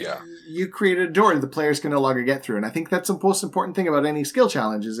 Well, you created a door the players can no longer get through. And I think that's the most important thing about any skill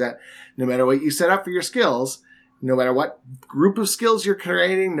challenge, is that no matter what you set up for your skills, no matter what group of skills you're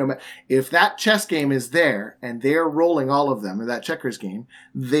creating, if that chess game is there and they're rolling all of them, or that checkers game,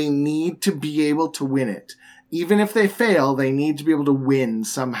 they need to be able to win it. Even if they fail, they need to be able to win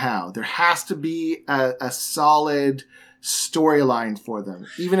somehow. There has to be a solid storyline for them,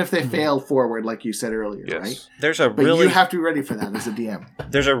 even if they fail forward, like you said earlier, right? But you have to be ready for that as a DM.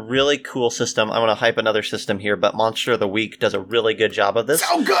 There's a really cool system. I want to hype another system here, but Monster of the Week does a really good job of this.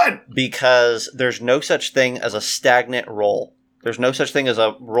 So good! Because there's no such thing as a stagnant roll. There's no such thing as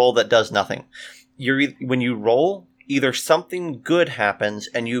a roll that does nothing. When you roll, either something good happens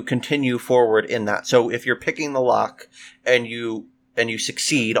and you continue forward in that. So if you're picking the lock and you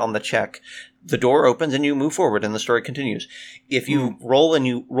succeed on the check, the door opens and you move forward and the story continues. If you roll and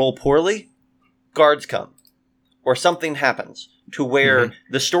you roll poorly, guards come. Or something happens to where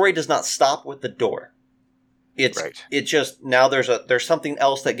the story does not stop with the door. It just now there's something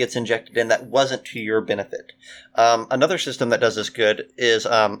else that gets injected in that wasn't to your benefit. Another system that does this good is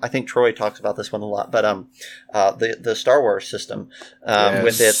I think Troy talks about this one a lot, but the Star Wars system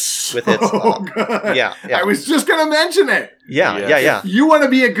with its good. yeah. I was just gonna mention it. Yeah. You want to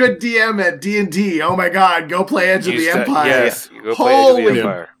be a good DM at D&D? Oh my God, go play Edge of the Empire. Yes, go play Edge of the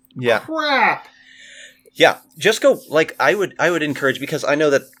Empire. Yeah. Crap. Yeah, just go. Like I would encourage, because I know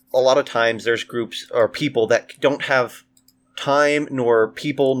that a lot of times there's groups or people that don't have time nor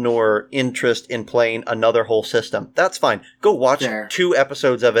interest in playing another whole system. That's fine. Go watch 2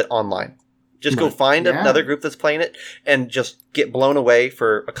 episodes of it online. Just go find another group that's playing it and just get blown away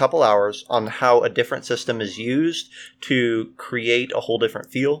for a couple hours on how a different system is used to create a whole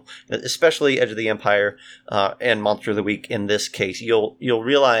different feel, especially Edge of the Empire and Monster of the Week in this case. You'll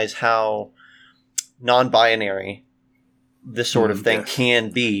realize how non-binary this sort of thing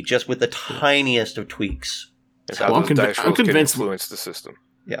can be, just with the tiniest of tweaks. Well, I'm convinced influence the system.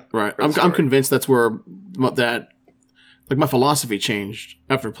 Yeah, right. I'm convinced that's where my philosophy changed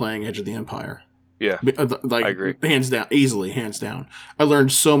after playing Edge of the Empire. Yeah, I agree. Hands down. I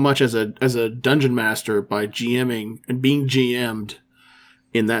learned so much as a dungeon master by GMing and being GM'd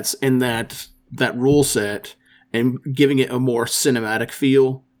in that rule set and giving it a more cinematic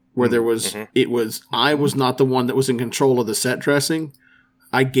feel. Where there was, I was not the one that was in control of the set dressing.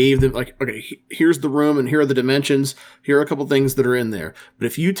 I gave them, okay, here's the room and here are the dimensions. Here are a couple things that are in there. But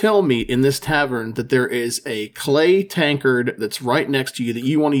if you tell me in this tavern that there is a clay tankard that's right next to you that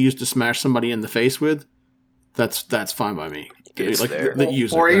you want to use to smash somebody in the face with, that's fine by me.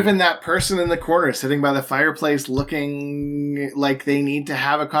 Even that person in the corner sitting by the fireplace looking like they need to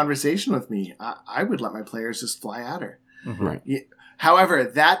have a conversation with me, I would let my players just fly at her. Mm-hmm. Right. Yeah. However,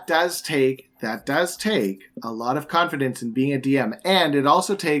 that does take a lot of confidence in being a DM, and it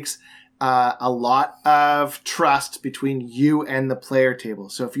also takes a lot of trust between you and the player table.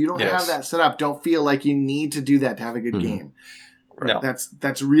 So if you don't have that set up, don't feel like you need to do that to have a good game. No.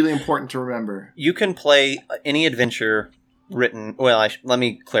 That's really important to remember. You can play any adventure written. Well, let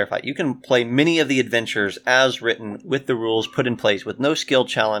me clarify. You can play many of the adventures as written with the rules put in place, with no skill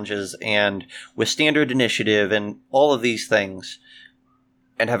challenges and with standard initiative and all of these things,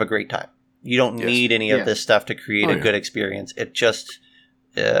 and have a great time. You don't need any of this stuff to create a good experience. It just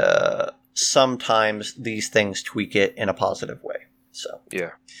sometimes these things tweak it in a positive way. So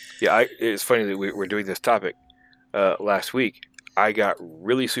it's funny that we're doing this topic. Last week, I got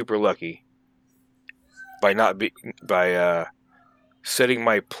really super lucky by setting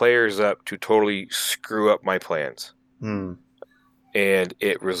my players up to totally screw up my plans. And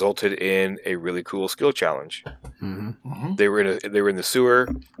it resulted in a really cool skill challenge. Mm-hmm. Mm-hmm. They were in the sewer.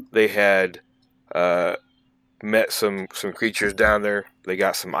 They had met some creatures down there. They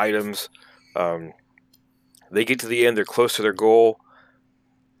got some items. They get to the end. They're close to their goal.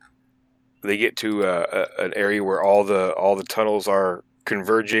 They get to an area where all the tunnels are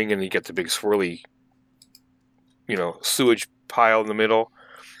converging, and you get the big swirly, sewage pile in the middle.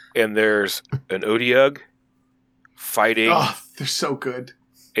 And there's an Odiug fighting. Oh, they're so good.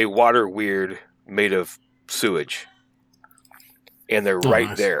 A water weird made of sewage. And they're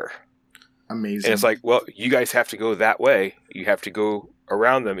right there. Amazing. And it's like, well, you guys have to go that way. You have to go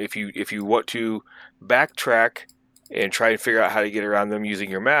around them. If you want to backtrack and try and figure out how to get around them using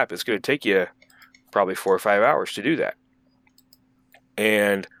your map, it's going to take you probably 4 or 5 hours to do that.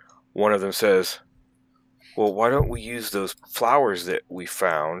 And one of them says, well, why don't we use those flowers that we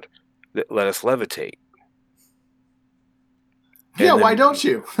found that let us levitate? Why don't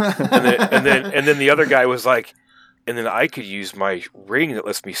you? and then the other guy was like, and then I could use my ring that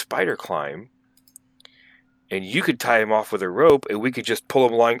lets me spider climb, and you could tie him off with a rope, and we could just pull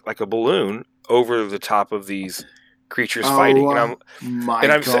him like a balloon over the top of these creatures fighting. And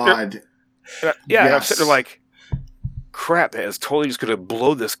I'm God. And I'm sitting there like, crap, that is totally just going to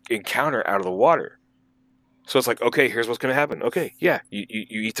blow this encounter out of the water. So it's like, okay, here's what's going to happen. Okay, you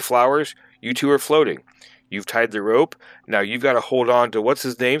eat the flowers. You two are floating. You've tied the rope. Now you've got to hold on to what's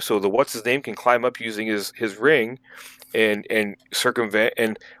his name, so the what's his name can climb up using his ring and circumvent.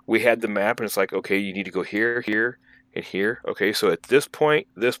 And we had the map, and it's like, okay, you need to go here, here, and here. Okay, so at this point,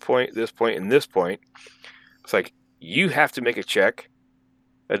 this point, this point, and this point, it's like you have to make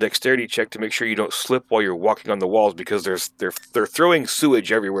a dexterity check to make sure you don't slip while you're walking on the walls, because they're throwing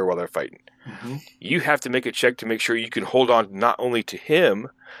sewage everywhere while they're fighting. Mm-hmm. You have to make a check to make sure you can hold on not only to him,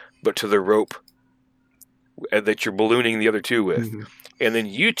 but to the rope that you're ballooning the other two with. Mm-hmm. And then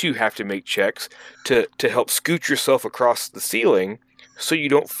you two have to make checks to help scoot yourself across the ceiling so you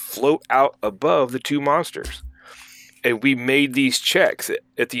don't float out above the two monsters. And we made these checks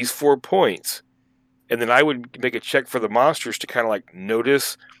at these 4 points. and then I would make a check for the monsters to kind of like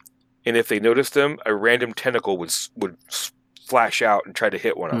notice, and if they noticed them, a random tentacle would flash out and try to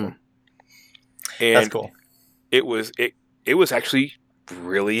hit one of them. And That's cool. It was actually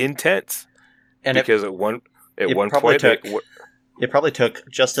really intense, And because at one probably point it probably took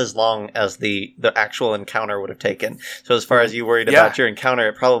just as long as the actual encounter would have taken. So as far as you worried about your encounter,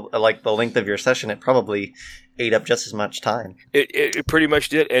 it probably, like the length of your session, it probably ate up just as much time. It pretty much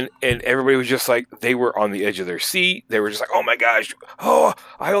did, and everybody was just like, they were on the edge of their seat. They were just like, oh my gosh,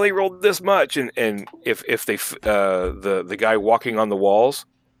 I only rolled this much, and if they the guy walking on the walls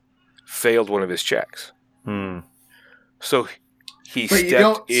failed one of his checks, so he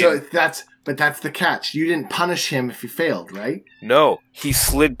stepped in. But that's the catch. You didn't punish him if he failed, right? No, he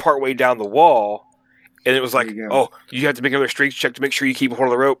slid partway down the wall, and it was like, you have to make another strength check to make sure you keep a hold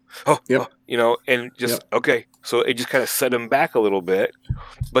of the rope. And just okay. So it just kind of set him back a little bit,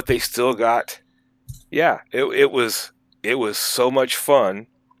 but they still got. Yeah, it was so much fun,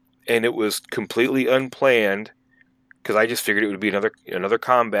 and it was completely unplanned, because I just figured it would be another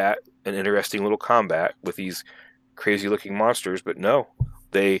combat, an interesting little combat with these crazy looking monsters, but no,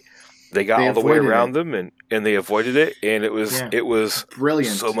 they got all the way around them, and they avoided it, and it was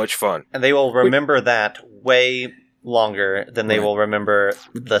brilliant, so much fun. And they will remember that way longer than they will remember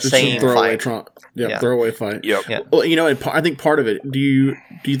the same fight. Throwaway fight. Yep. Yeah. Well, I think part of it. Do you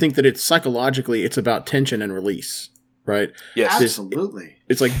think that it's psychologically it's about tension and release, right? Yes, absolutely.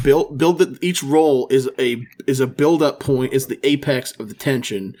 It's like build that each roll is a build up point, is the apex of the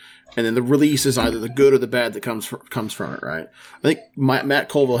tension. And then the release is either the good or the bad that comes from it, right? I think Matt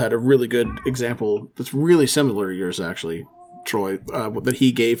Colville had a really good example that's really similar to yours, actually, Troy, that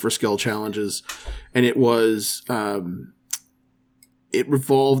he gave for skill challenges. And it was, it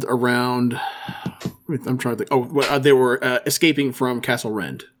revolved around, I'm trying to think, they were escaping from Castle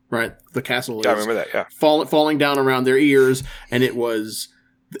Rend, right? The castle is I remember that, yeah. falling down around their ears, and it was,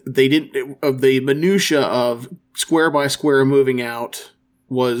 the minutia of square by square moving out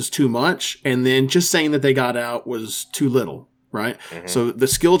was too much, and then just saying that they got out was too little, right? Mm-hmm. So the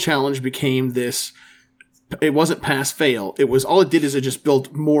skill challenge became this, it wasn't pass fail. It was, all it did is it just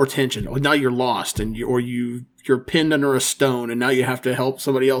built more tension. Oh, now you're lost, and you're pinned under a stone, and now you have to help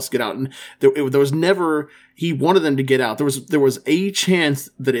somebody else get out. And there was never, he wanted them to get out. There was a chance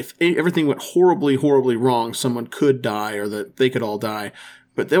that if everything went horribly, horribly wrong, someone could die, or that they could all die.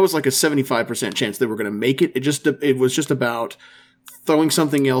 But there was like a 75% chance they were going to make it. It was just about throwing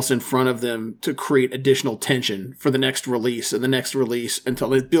something else in front of them to create additional tension for the next release and the next release, until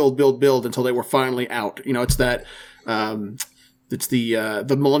they build until they were finally out. It's that, it's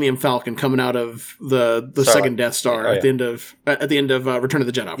the Millennium Falcon coming out of the second Death Star at the end of Return of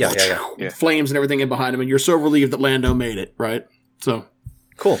the Jedi. Yeah. Flames and everything in behind him, and you're so relieved that Lando made it, right? So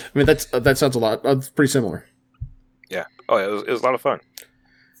cool. I mean, that sounds a lot. Pretty similar. Yeah. Oh, yeah, it was a lot of fun.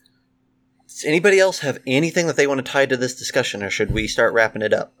 Does anybody else have anything that they want to tie to this discussion, or should we start wrapping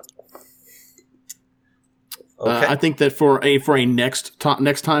it up? Okay. I think that for a next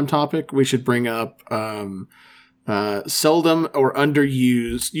time topic, we should bring up seldom or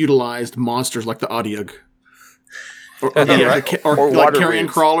utilized monsters like the Adiug. Or like carrion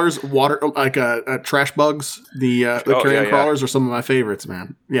crawlers, trash bugs. The carrion crawlers are some of my favorites,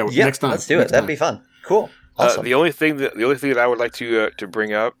 man. Yeah, next time. Let's do it. That'd be fun. Cool. Awesome. The only thing that I would like to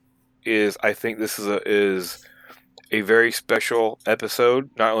bring up is, I think this is a very special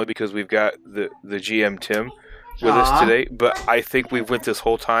episode, not only because we've got the GM Tim with us today, but I think we've went this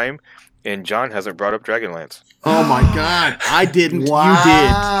whole time and John hasn't brought up Dragonlance. Oh my God. I didn't.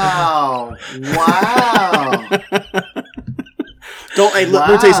 Wow. You did. Wow. Let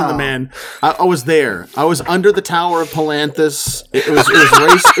me tell you something, man. I was there. I was under the Tower of Palanthas. It was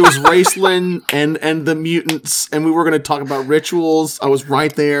Raceland and the mutants, and we were going to talk about rituals. I was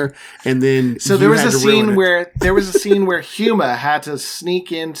right there, and then there was a scene where Huma had to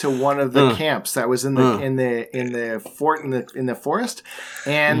sneak into one of the camps that was in the fort in the forest,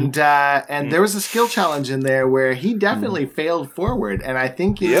 and there was a skill challenge in there where he definitely failed forward, and I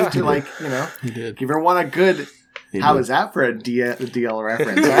think you need to give everyone a good. How is that for a DL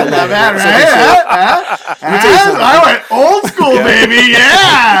reference? I love that, right? I went old school, baby.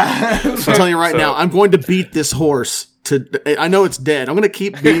 Yeah. I'm telling you right now, I'm going to beat this horse. I know it's dead. I'm going to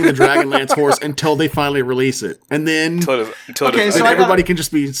keep beating the Dragonlance horse until they finally release it, and then so everybody can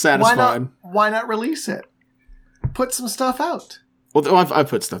just be satisfied. Why not release it? Put some stuff out. Well, I've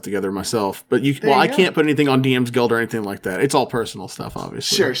put stuff together myself, but I can't put anything on DM's Guild or anything like that. It's all personal stuff,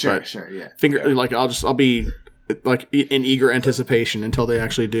 obviously. Sure, yeah. I'll be like in eager anticipation until they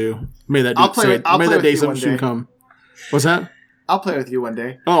actually do. May that day soon come. What's that? I'll play with you one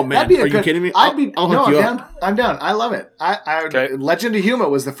day. Oh man, are you kidding me? I'll hook you up. down. I'm down. I love it. Legend of Huma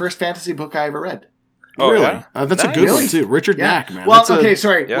was the first fantasy book I ever read. Oh, really? Yeah? That's a good one too. Richard Mack, man. Well,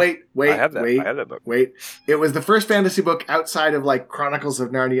 sorry. Yeah. Wait. I have that book. Wait. It was the first fantasy book outside of like Chronicles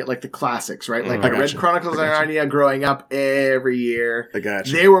of Narnia, like the classics, right? Like I read Chronicles of Narnia growing up every year. I got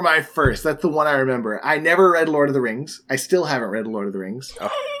you. They were my first. That's the one I remember. I never read Lord of the Rings. I still haven't read Lord of the Rings. Oh.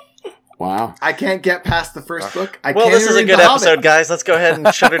 Wow. I can't get past the first book. This is a good episode, guys. Let's go ahead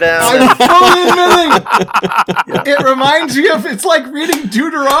and shut her down. I'm fully admitting. It reminds me of, it's like reading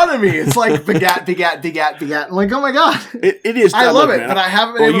Deuteronomy. It's like begat. I'm like, oh my God. It is. I love it, man. But I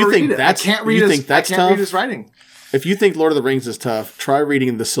haven't been able to read it. I can't read his writing. If you think Lord of the Rings is tough, try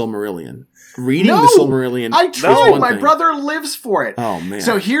reading the Silmarillion. The Silmarillion. I tried. My brother lives for it. Oh man.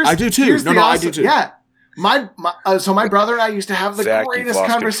 So I do too. I do too. Yeah. So my brother and I used to have the greatest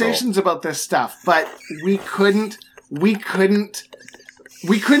conversations about this stuff, but we couldn't meet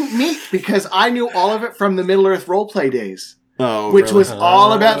because I knew all of it from the Middle Earth roleplay days, which was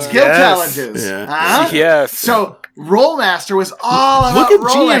all about skill challenges. Yeah. Yes. So Rollmaster was all about Look at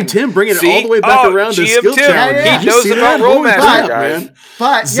rolling. GM Tim bringing it all the way back around to skill challenges. He knows about Rollmaster, guys.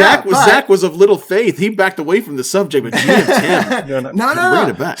 But Zach was of little faith. He backed away from the subject, but GM Tim, no.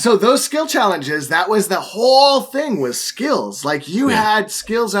 It back. So those skill challenges, that was the whole thing, was skills. Like you had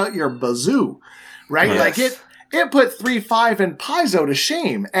skills out your bazoo, right? Yes. Like it put 3-5 and Paizo to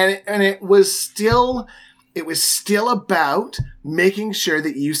shame, and it was still about making sure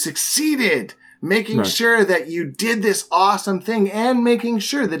that you succeeded. Making sure that you did this awesome thing, and making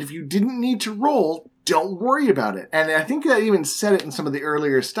sure that if you didn't need to roll, don't worry about it. And I think I even said it in some of the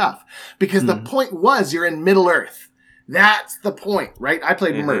earlier stuff, because the point was you're in Middle Earth. That's the point, right? I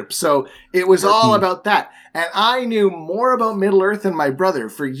played MERPS, so it was all about that. And I knew more about Middle Earth than my brother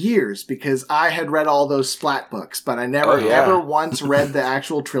for years because I had read all those Splat books, but I never ever once read the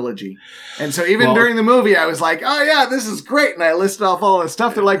actual trilogy. And so even during the movie, I was like, oh yeah, this is great. And I listed off all the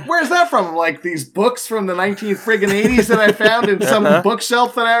stuff. They're like, where's that from? I'm like, these books from the 1980s that I found in some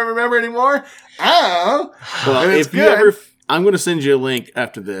bookshelf that I don't remember anymore. Oh. Well, if you ever, I'm going to send you a link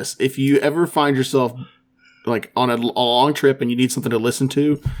after this. If you ever find yourself like on a long trip and you need something to listen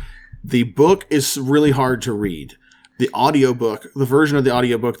to, the book is really hard to read. The audiobook, the version of the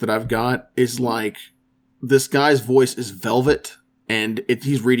audiobook that I've got is like, this guy's voice is velvet and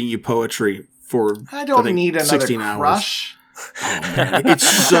he's reading you poetry for I don't need another 16 crush. Hours. Oh man, it's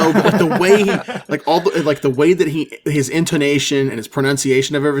so good. The way he, the way that his intonation and his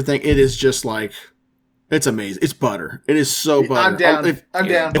pronunciation of everything, it is just like, it's amazing. It's butter. It is so butter. I'm down. I'm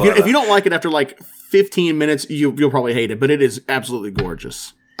down. If you don't like it after like 15 minutes, you'll probably hate it, but it is absolutely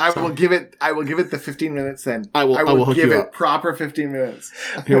gorgeous. I will give it the 15 minutes then. I will hook give you it up. proper 15 minutes.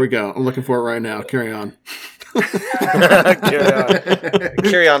 Here we go. I'm looking for it right now. Carry on.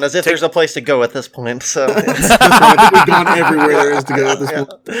 Carry on as if there's a place to go at this point. So I think we've gone everywhere there is to go at this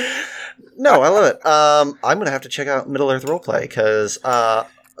point. No, I love it. I'm going to have to check out Middle Earth Roleplay because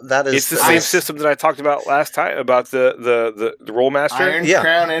that is... It's the same system that I talked about last time about the Rollmaster. Iron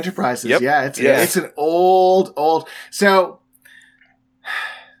Crown Enterprises. Yep. Yeah, it's an old... So...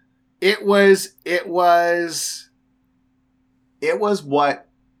 It was what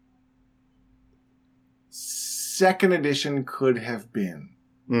second edition could have been.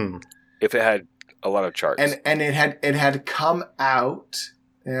 If it had a lot of charts. And it had come out,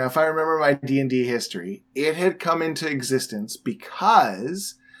 if I remember my D&D history, it had come into existence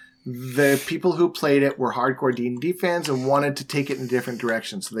because the people who played it were hardcore D&D fans and wanted to take it in a different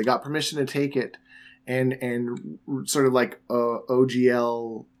direction. So they got permission to take it and sort of like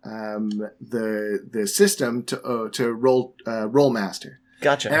OGL the system to Rollmaster.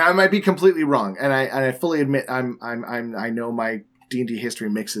 Gotcha. And I might be completely wrong, and I fully admit I know my D&D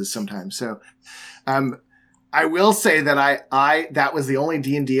history mixes sometimes. So, I will say that I that was the only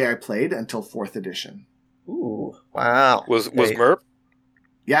D&D I played until 4th edition. Ooh, wow. Was MERP?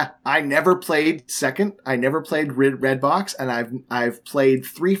 Yeah, I never played second. I never played Red Box, and I've played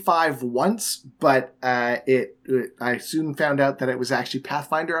 3.5 once, but I soon found out that it was actually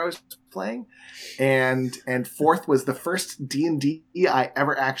Pathfinder I was playing, and 4th was the first D&D I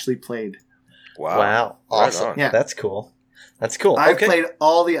ever actually played. Wow, awesome! Right yeah, that's cool. That's cool. I've played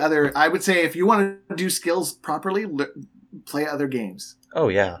all the other. I would say if you want to do skills properly, play other games. Oh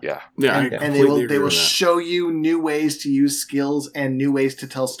yeah. And they will show you new ways to use skills and new ways to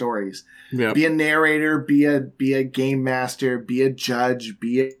tell stories. Yep. Be a narrator, be a game master, be a judge,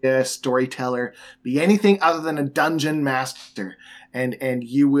 be a storyteller, be anything other than a dungeon master. And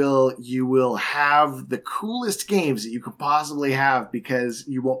you will have the coolest games that you could possibly have because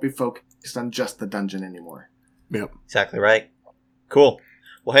you won't be focused on just the dungeon anymore. Yep. Exactly right. Cool.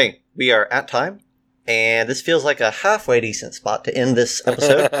 Well, hey, we are at time, and this feels like a halfway decent spot to end this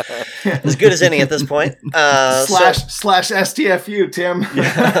episode. As good as any at this point. Slash STFU, Tim.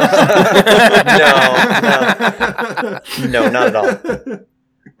 No, not at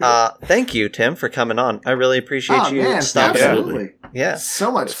all. Thank you, Tim, for coming on. I really appreciate you stopping. Absolutely. Yeah.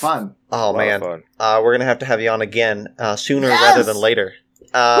 So much fun. Oh, man. Fun. We're going to have you on again sooner rather than later.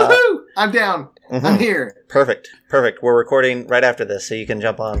 Woohoo! I'm down. Mm-hmm. I'm here. Perfect. We're recording right after this, so you can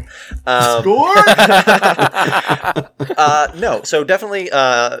jump on. Score! No, so definitely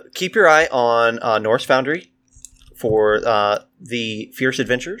keep your eye on Norse Foundry for the Fierce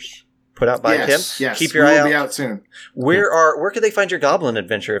Adventures put out by Tim. Yes, keep your eye out. Be out soon. Where could they find your Goblin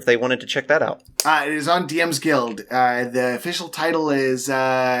adventure if they wanted to check that out? It is on DM's Guild. The official title is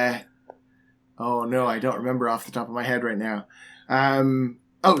oh no, I don't remember off the top of my head right now.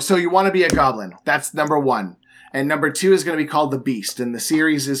 So you want to be a goblin. That's number 1. And number 2 is going to be called The Beast. And the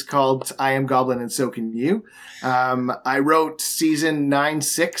series is called I Am Goblin and So Can You. I wrote season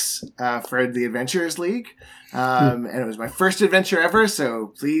 9-6 for the Adventurers League. And it was my first adventure ever, so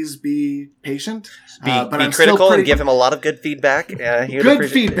please be patient. Be critical and give him a lot of good feedback. Good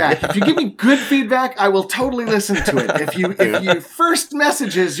feedback. If you give me good feedback, I will totally listen to it. If you first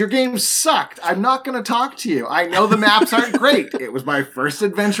messages, your game sucked, I'm not going to talk to you. I know the maps aren't great. It was my first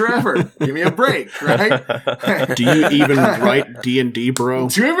adventure ever. Give me a break, right? Do you even write D&D, bro?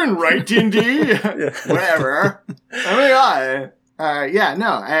 Do you even write D&D? Whatever. Oh my god.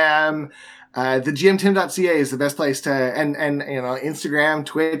 The gmtim.ca is the best place to, and Instagram,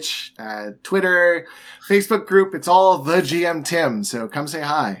 Twitch, Twitter, Facebook group. It's all the GM Tim. So come say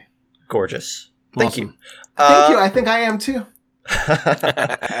hi. Gorgeous. Thank you. Thank you. I think I am too.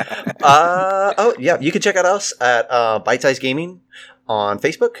 You can check out us at Bite Size Gaming on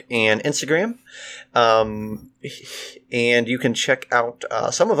Facebook and Instagram. And you can check out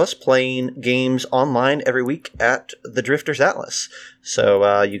some of us playing games online every week at the Drifters Atlas.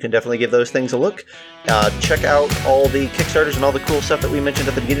 So you can definitely give those things a look. Check out all the Kickstarters and all the cool stuff that we mentioned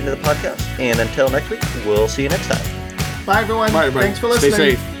at the beginning of the podcast. And until next week, we'll see you next time. Bye, everyone. Bye, everybody. Thanks for listening.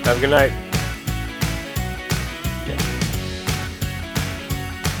 Stay safe. Have a good night.